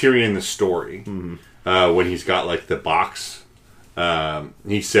telling Tyrion the story. When he's got like the box,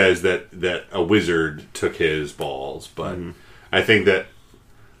 he says that a wizard took his balls, but I think that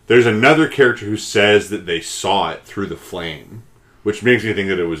there's another character who says that they saw it through the flame, which makes me think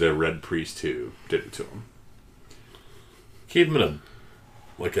that it was a red priest who did it to him. Keep him in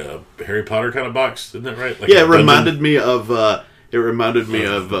a Harry Potter kind of box, isn't that right? Like yeah, it reminded me of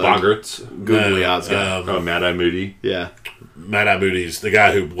Boggarts, Googly Eyes guy. Mad-Eye Moody. Yeah. Mad-Eye Moody's the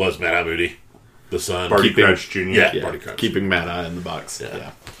guy who was Mad-Eye Moody, the son. Barty Crouch Jr. Yeah. Yeah, Barty Crouch. keeping Mad Eye in the box.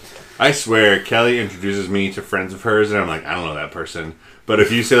 Yeah. I swear, Kelly introduces me to friends of hers, and I'm like, I don't know that person. But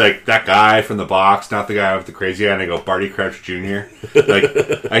if you say, like, that guy from the box, not the guy with the crazy eye, and I go, Barty Crouch Jr., like,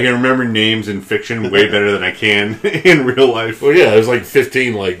 I can remember names in fiction way better than I can in real life. Well, yeah, there's like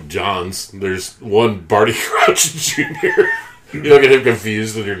 15 like Johns. There's one Barty Crouch Jr. You don't get him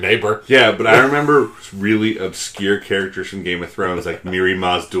confused with your neighbor. Yeah, but I remember really obscure characters from Game of Thrones, like Miri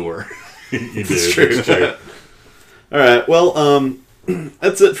Mazdur. You do. It's true. All right. Well,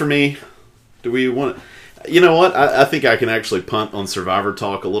 that's it for me. Do we want? You know what? I think I can actually punt on Survivor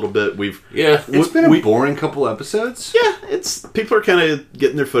talk a little bit. It's been a boring couple episodes. Yeah, people are kind of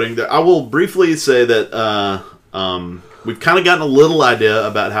getting their footing there. I will briefly say that we've kind of gotten a little idea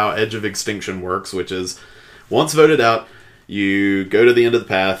about how Edge of Extinction works, which is once voted out, you go to the end of the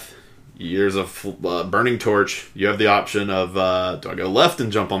path. There's a burning torch. You have the option of do I go left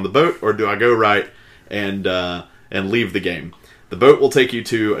and jump on the boat, or do I go right and leave the game? The boat will take you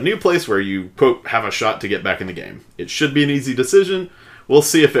to a new place where you, quote, have a shot to get back in the game. It should be an easy decision. We'll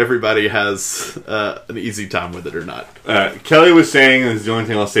see if everybody has an easy time with it or not. Kelly was saying, and this is the only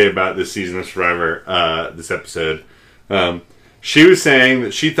thing I'll say about this season of Survivor, this episode, she was saying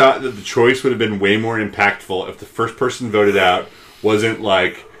that she thought that the choice would have been way more impactful if the first person voted out wasn't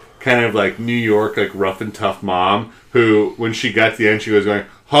like, kind of like New York, like rough and tough mom, who, when she got to the end, she was going,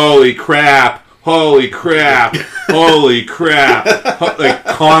 holy crap, holy crap, holy crap, like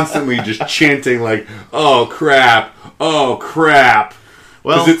constantly just chanting like, oh crap, oh crap.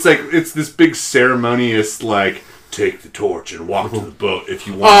 Well, because it's like, it's this big ceremonious, like, take the torch and walk to the boat if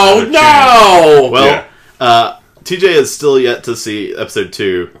you want. Oh no! Chance. Well, yeah. TJ is still yet to see episode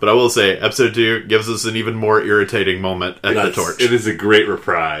 2, but I will say episode 2 gives us an even more irritating moment at the torch. It is a great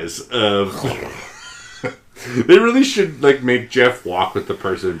reprise of. They really should like make Jeff walk with the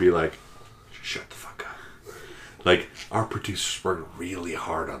person and be like, shut the fuck up. Like, our producers worked really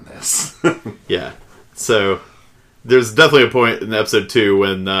hard on this. Yeah. So there's definitely a point in episode 2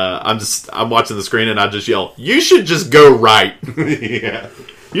 when I'm watching the screen and I just yell, "You should just go right." Yeah.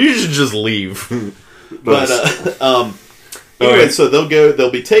 You should just leave. But anyway, so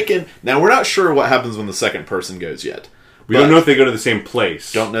they'll be taken. Now we're not sure what happens when the second person goes yet. We don't know if they go to the same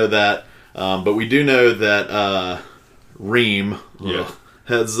place. Don't know that. But we do know that Reem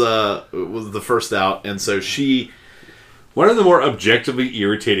was the first out, and so she. One of the more objectively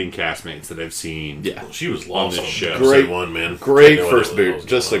irritating castmates that I've seen. Yeah, she was lost on this show. Great one, man. Great first boot,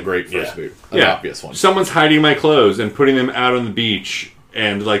 just a great first boot. An obvious one. Someone's hiding my clothes and putting them out on the beach,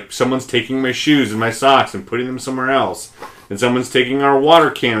 and like someone's taking my shoes and my socks and putting them somewhere else, and someone's taking our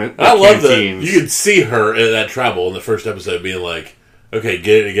water can. I love that you could see her in that travel in the first episode, being like, "Okay,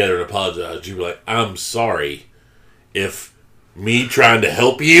 get it together and apologize." You'd be like, "I'm sorry if me trying to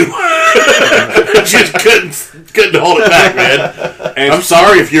help you just couldn't hold it back, man. And I'm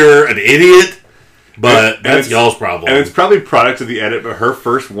sorry if you're an idiot, but that's y'all's problem." And it's probably product of the edit, but her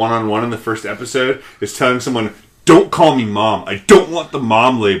first one-on-one in the first episode is telling someone, "Don't call me mom. I don't want the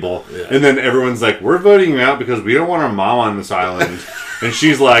mom label." Yeah. And then everyone's like, "We're voting you out because we don't want our mom on this island." And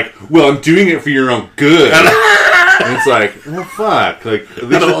she's like, "Well, I'm doing it for your own good." And it's like, well, fuck. Like, at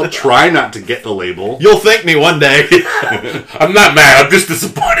least I'll try not to get the label. You'll thank me one day. I'm not mad. I'm just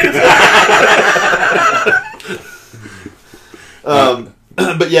disappointed.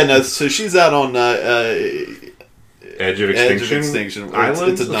 But But yeah, no. So she's out on Edge of Extinction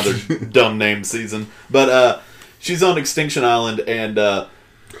Island. It's another dumb name season, but she's on Extinction Island, and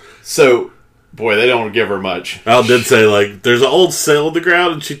so boy, they don't give her much. Al did say like there's an old sail on the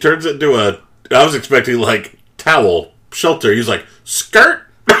ground, and she turns it into a. I was expecting like towel shelter. He's like skirt.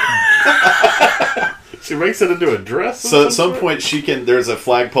 She makes it into a dress. So at some point, there's a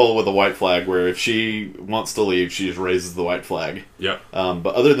flagpole with a white flag where if she wants to leave, she just raises the white flag. Yep.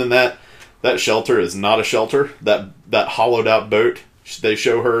 But other than that, that shelter is not a shelter. That hollowed out boat, they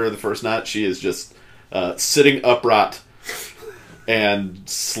show her the first night, she is just sitting upright and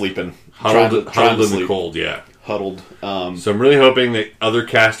sleeping. Huddled trying to in sleep. the cold, yeah. Huddled. So I'm really hoping that other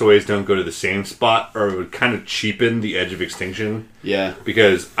castaways don't go to the same spot, or it would kind of cheapen the Edge of Extinction. Yeah.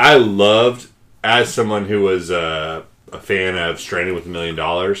 Because I loved, as someone who was a fan of Stranded with $1 Million,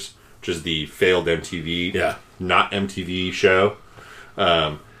 which is the failed MTV, not MTV show,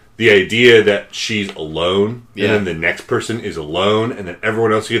 the idea that she's alone, and then the next person is alone, and then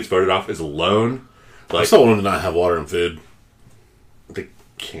everyone else who gets voted off is alone. I still want them to not have water and food. They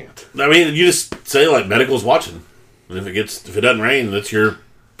can't. I mean, you just say like medical's watching, and if it doesn't rain, that's your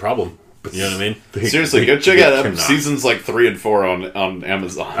problem. You know what I mean? Seriously, go check out seasons like 3 and 4 on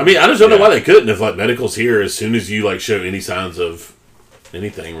Amazon. I mean, I just don't know why they couldn't. If like medical's here, as soon as you like show any signs of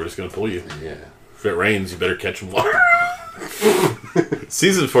anything, we're just going to pull you. Yeah. If it rains, you better catch some water.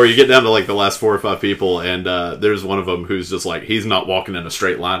 Season 4, you get down to like the last 4 or 5 people, and there's one of them who's just like, he's not walking in a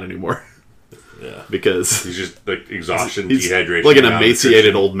straight line anymore. Yeah. Because he's just like exhaustion, he's dehydration. Like an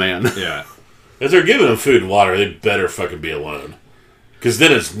emaciated old man. Yeah. If they're giving them food and water, they better fucking be alone. Because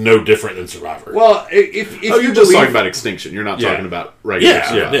then it's no different than Survivor. Well, if you're just talking about Extinction. You're not talking about regular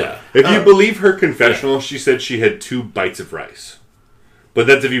Yeah. If you believe her confessional, she said she had 2 bites of rice. But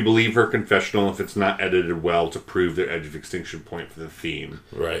that's if you believe her confessional, if it's not edited well to prove their Edge of Extinction point for the theme.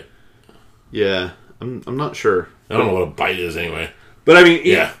 Right. Yeah. I'm not sure. I don't know what a bite is anyway. But I mean,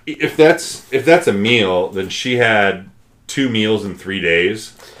 if that's a meal, then she had 2 meals in 3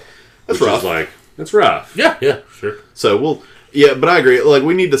 days. That's rough. That's rough. Yeah, sure. So but I agree. Like,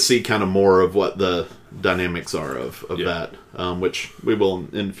 we need to see kind of more of what the dynamics are of that, which we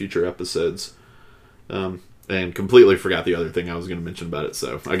will in future episodes. And completely forgot the other thing I was going to mention about it.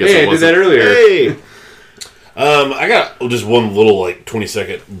 So I guess I did that earlier. Hey, I got just one little like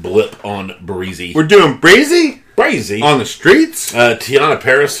 20-second blip on Breezy. We're doing Breezy on the streets. Tiana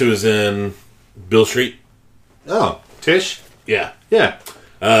Paris, who is in Bill Street. Oh, Tish. Yeah.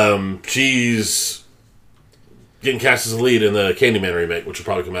 She's getting cast as a lead in the Candyman remake, which will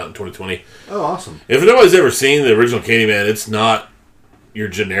probably come out in 2020. Oh, awesome. If nobody's ever seen the original Candyman, it's not your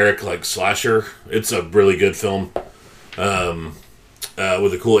generic like slasher. It's a really good film with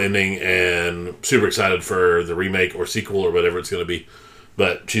a cool ending, and super excited for the remake or sequel or whatever it's going to be.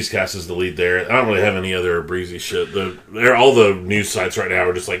 But she's cast as the lead there. I don't really have any other Breezy shit. All the news sites right now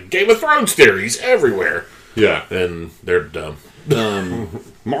are just like Game of Thrones theories everywhere. Yeah. And they're dumb.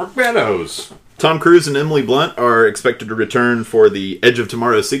 Mark Meadows. Tom Cruise and Emily Blunt are expected to return for the Edge of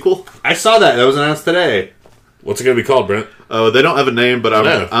Tomorrow sequel. I saw that. That was announced today. What's it going to be called, Brent? Oh, they don't have a name, but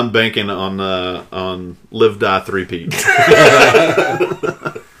I'm banking on Live Die 3-Peat.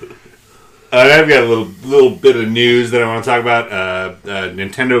 I've got a little bit of news that I want to talk about.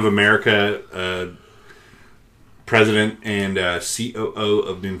 Nintendo of America president and COO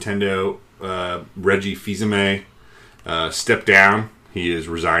of Nintendo, Reggie Fils-Aimé, stepped down. He is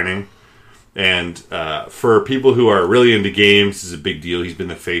resigning. And for people who are really into games, this is a big deal. He's been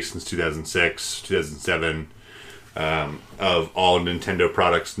the face since 2006, 2007, of all Nintendo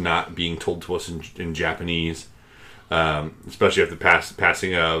products not being told to us in Japanese. Especially after the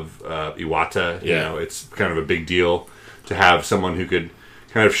passing of Iwata. You know, it's kind of a big deal to have someone who could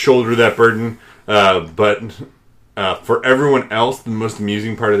kind of shoulder that burden. But for everyone else, the most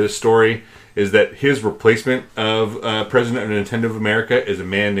amusing part of this story is that his replacement of president of Nintendo of America is a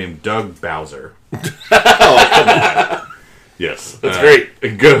man named Doug Bowser. Oh, come on. Yes. That's great.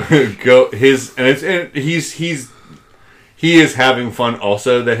 He is having fun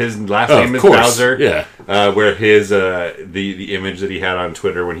also that his last name is Bowser. Yeah. Where his the image that he had on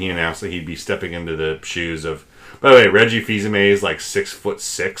Twitter when he announced that he'd be stepping into the shoes of, by the way, Reggie Fils-Aimé is like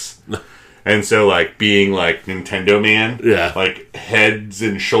 6'6". And so, like, being, like, Nintendo man, like, heads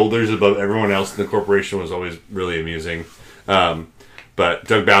and shoulders above everyone else in the corporation was always really amusing. But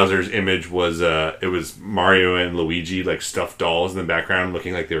Doug Bowser's image was, it was Mario and Luigi, like, stuffed dolls in the background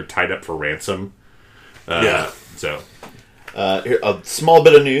looking like they were tied up for ransom. So. Here, a small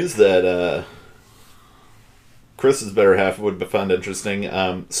bit of news that Chris's better half would find interesting.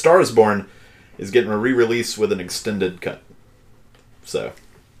 Star is Born is getting a re-release with an extended cut. So...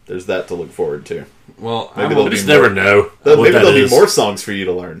 there's that to look forward to. Well, Maybe I there'll just be never more. know. Maybe there'll be more songs for you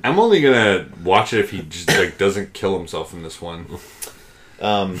to learn. I'm only gonna watch it if he just like doesn't kill himself in this one.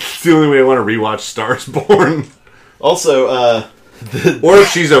 It's the only way I want to rewatch Stars Born. Also, or if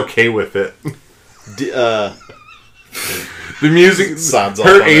she's okay with it. The music, Signs off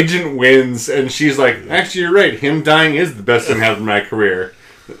her on agent wins, and she's like, "Actually, you're right. Him dying is the best thing that happened in my career."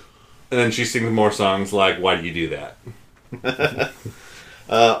 And then she sings more songs like, "Why do you do that?"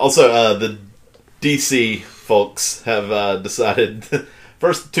 Also, the DC folks have decided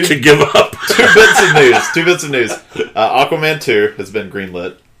first to give up. two bits of news. Aquaman 2 has been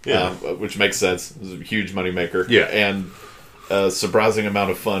greenlit, Yeah. which makes sense. It was a huge moneymaker. Yeah. And a surprising amount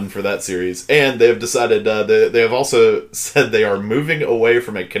of fun for that series. And they have decided, they have also said they are moving away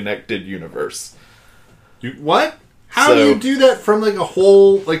from a connected universe. What? How So- do you do that from like a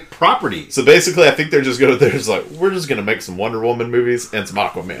whole like property? So basically, I think they're just going to, they're just like, we're just going to make some Wonder Woman movies and some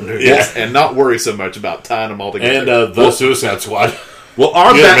Aquaman movies. Yeah. And not worry so much about tying them all together. And the Suicide Squad. Well,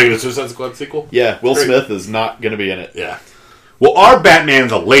 our You gotta make the Suicide Squad sequel? yeah, Will Great. Smith is not going to be in it. Yeah. our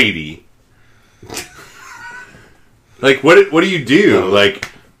Batman's a lady. Like, what do you do? Like,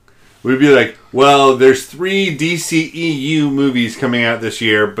 we'd be like, well, there's 3 DCEU movies coming out this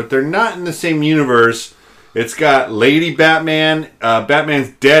year, but they're not in the same universe. It's got Lady Batman, Batman's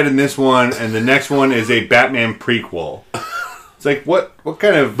dead in this one, and the next one is a Batman prequel. It's like, what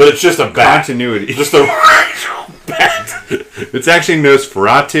kind of But it's just a bat. continuity? Just a bat. It's actually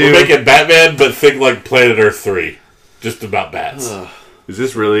Nosferatu. We'll make it Batman, but think like Planet Earth 3. Just about bats. Is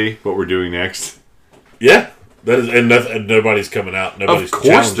this really what we're doing next? Yeah. That is, and nobody's coming out. Nobody's Of course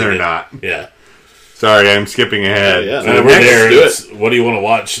challenging they're it. not. Yeah. Sorry, I'm skipping ahead. Yeah, So no, we're next, there. do It's, what do you want to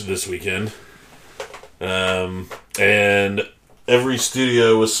watch this weekend? And every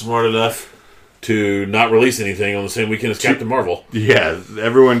studio was smart enough to not release anything on the same weekend as Captain Marvel. Yeah,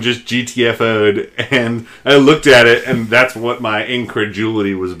 everyone just GTFO'd, and I looked at it, and that's what my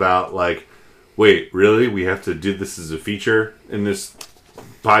incredulity was about. Like, wait, really? We have to do this as a feature in this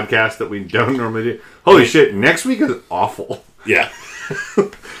podcast that we don't normally do? Holy shit, next week is awful. Yeah.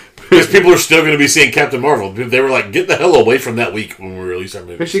 Because people are still going to be seeing Captain Marvel. They were like, get the hell away from that week when we release our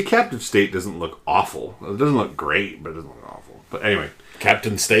movie. Actually, Captive State doesn't look awful. It doesn't look great, but it doesn't look awful. But anyway,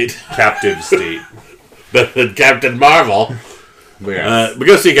 Captain State. Captive State. But Captain Marvel. Yeah. But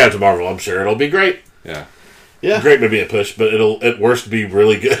go see Captain Marvel. I'm sure it'll be great. Yeah. Yeah. Great maybe a push, but it'll at worst be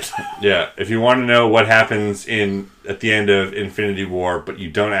really good. Yeah, if you want to know what happens at the end of Infinity War, but you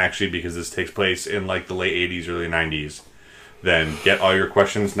don't actually because this takes place in like the late 80s, early 90s, then get all your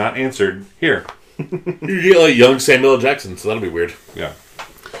questions not answered here. You get like young Samuel L. Jackson, so that'll be weird. Yeah.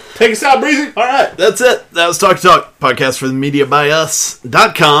 Take us out, Breezy. All right, that's it. That was Talkie Talk, podcast for the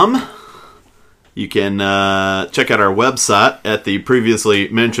mediabyus.com. You can check out our website at the previously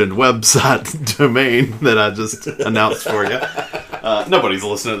mentioned website domain that I just announced for you. Nobody's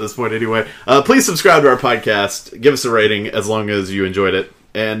listening at this point anyway. Please subscribe to our podcast. Give us a rating as long as you enjoyed it.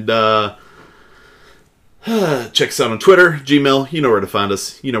 And check us out on Twitter, Gmail. You know where to find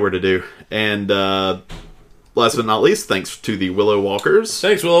us. You know where to do. And last but not least, thanks to the Willow Walkers.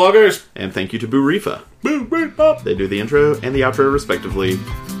 Thanks, Willow Walkers. And thank you to Boo Rifa. They do the intro and the outro respectively.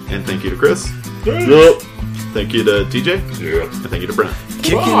 And thank you to Chris. Yep. Thank you to TJ. Yeah. And thank you to Brent.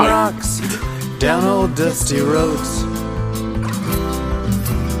 Kicking Right. rocks down old dusty roads.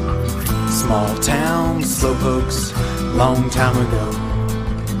 Small town slowpokes, long time ago.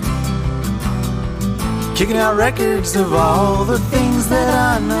 Kicking out records of all the things that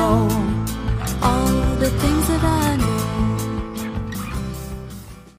I know. All the things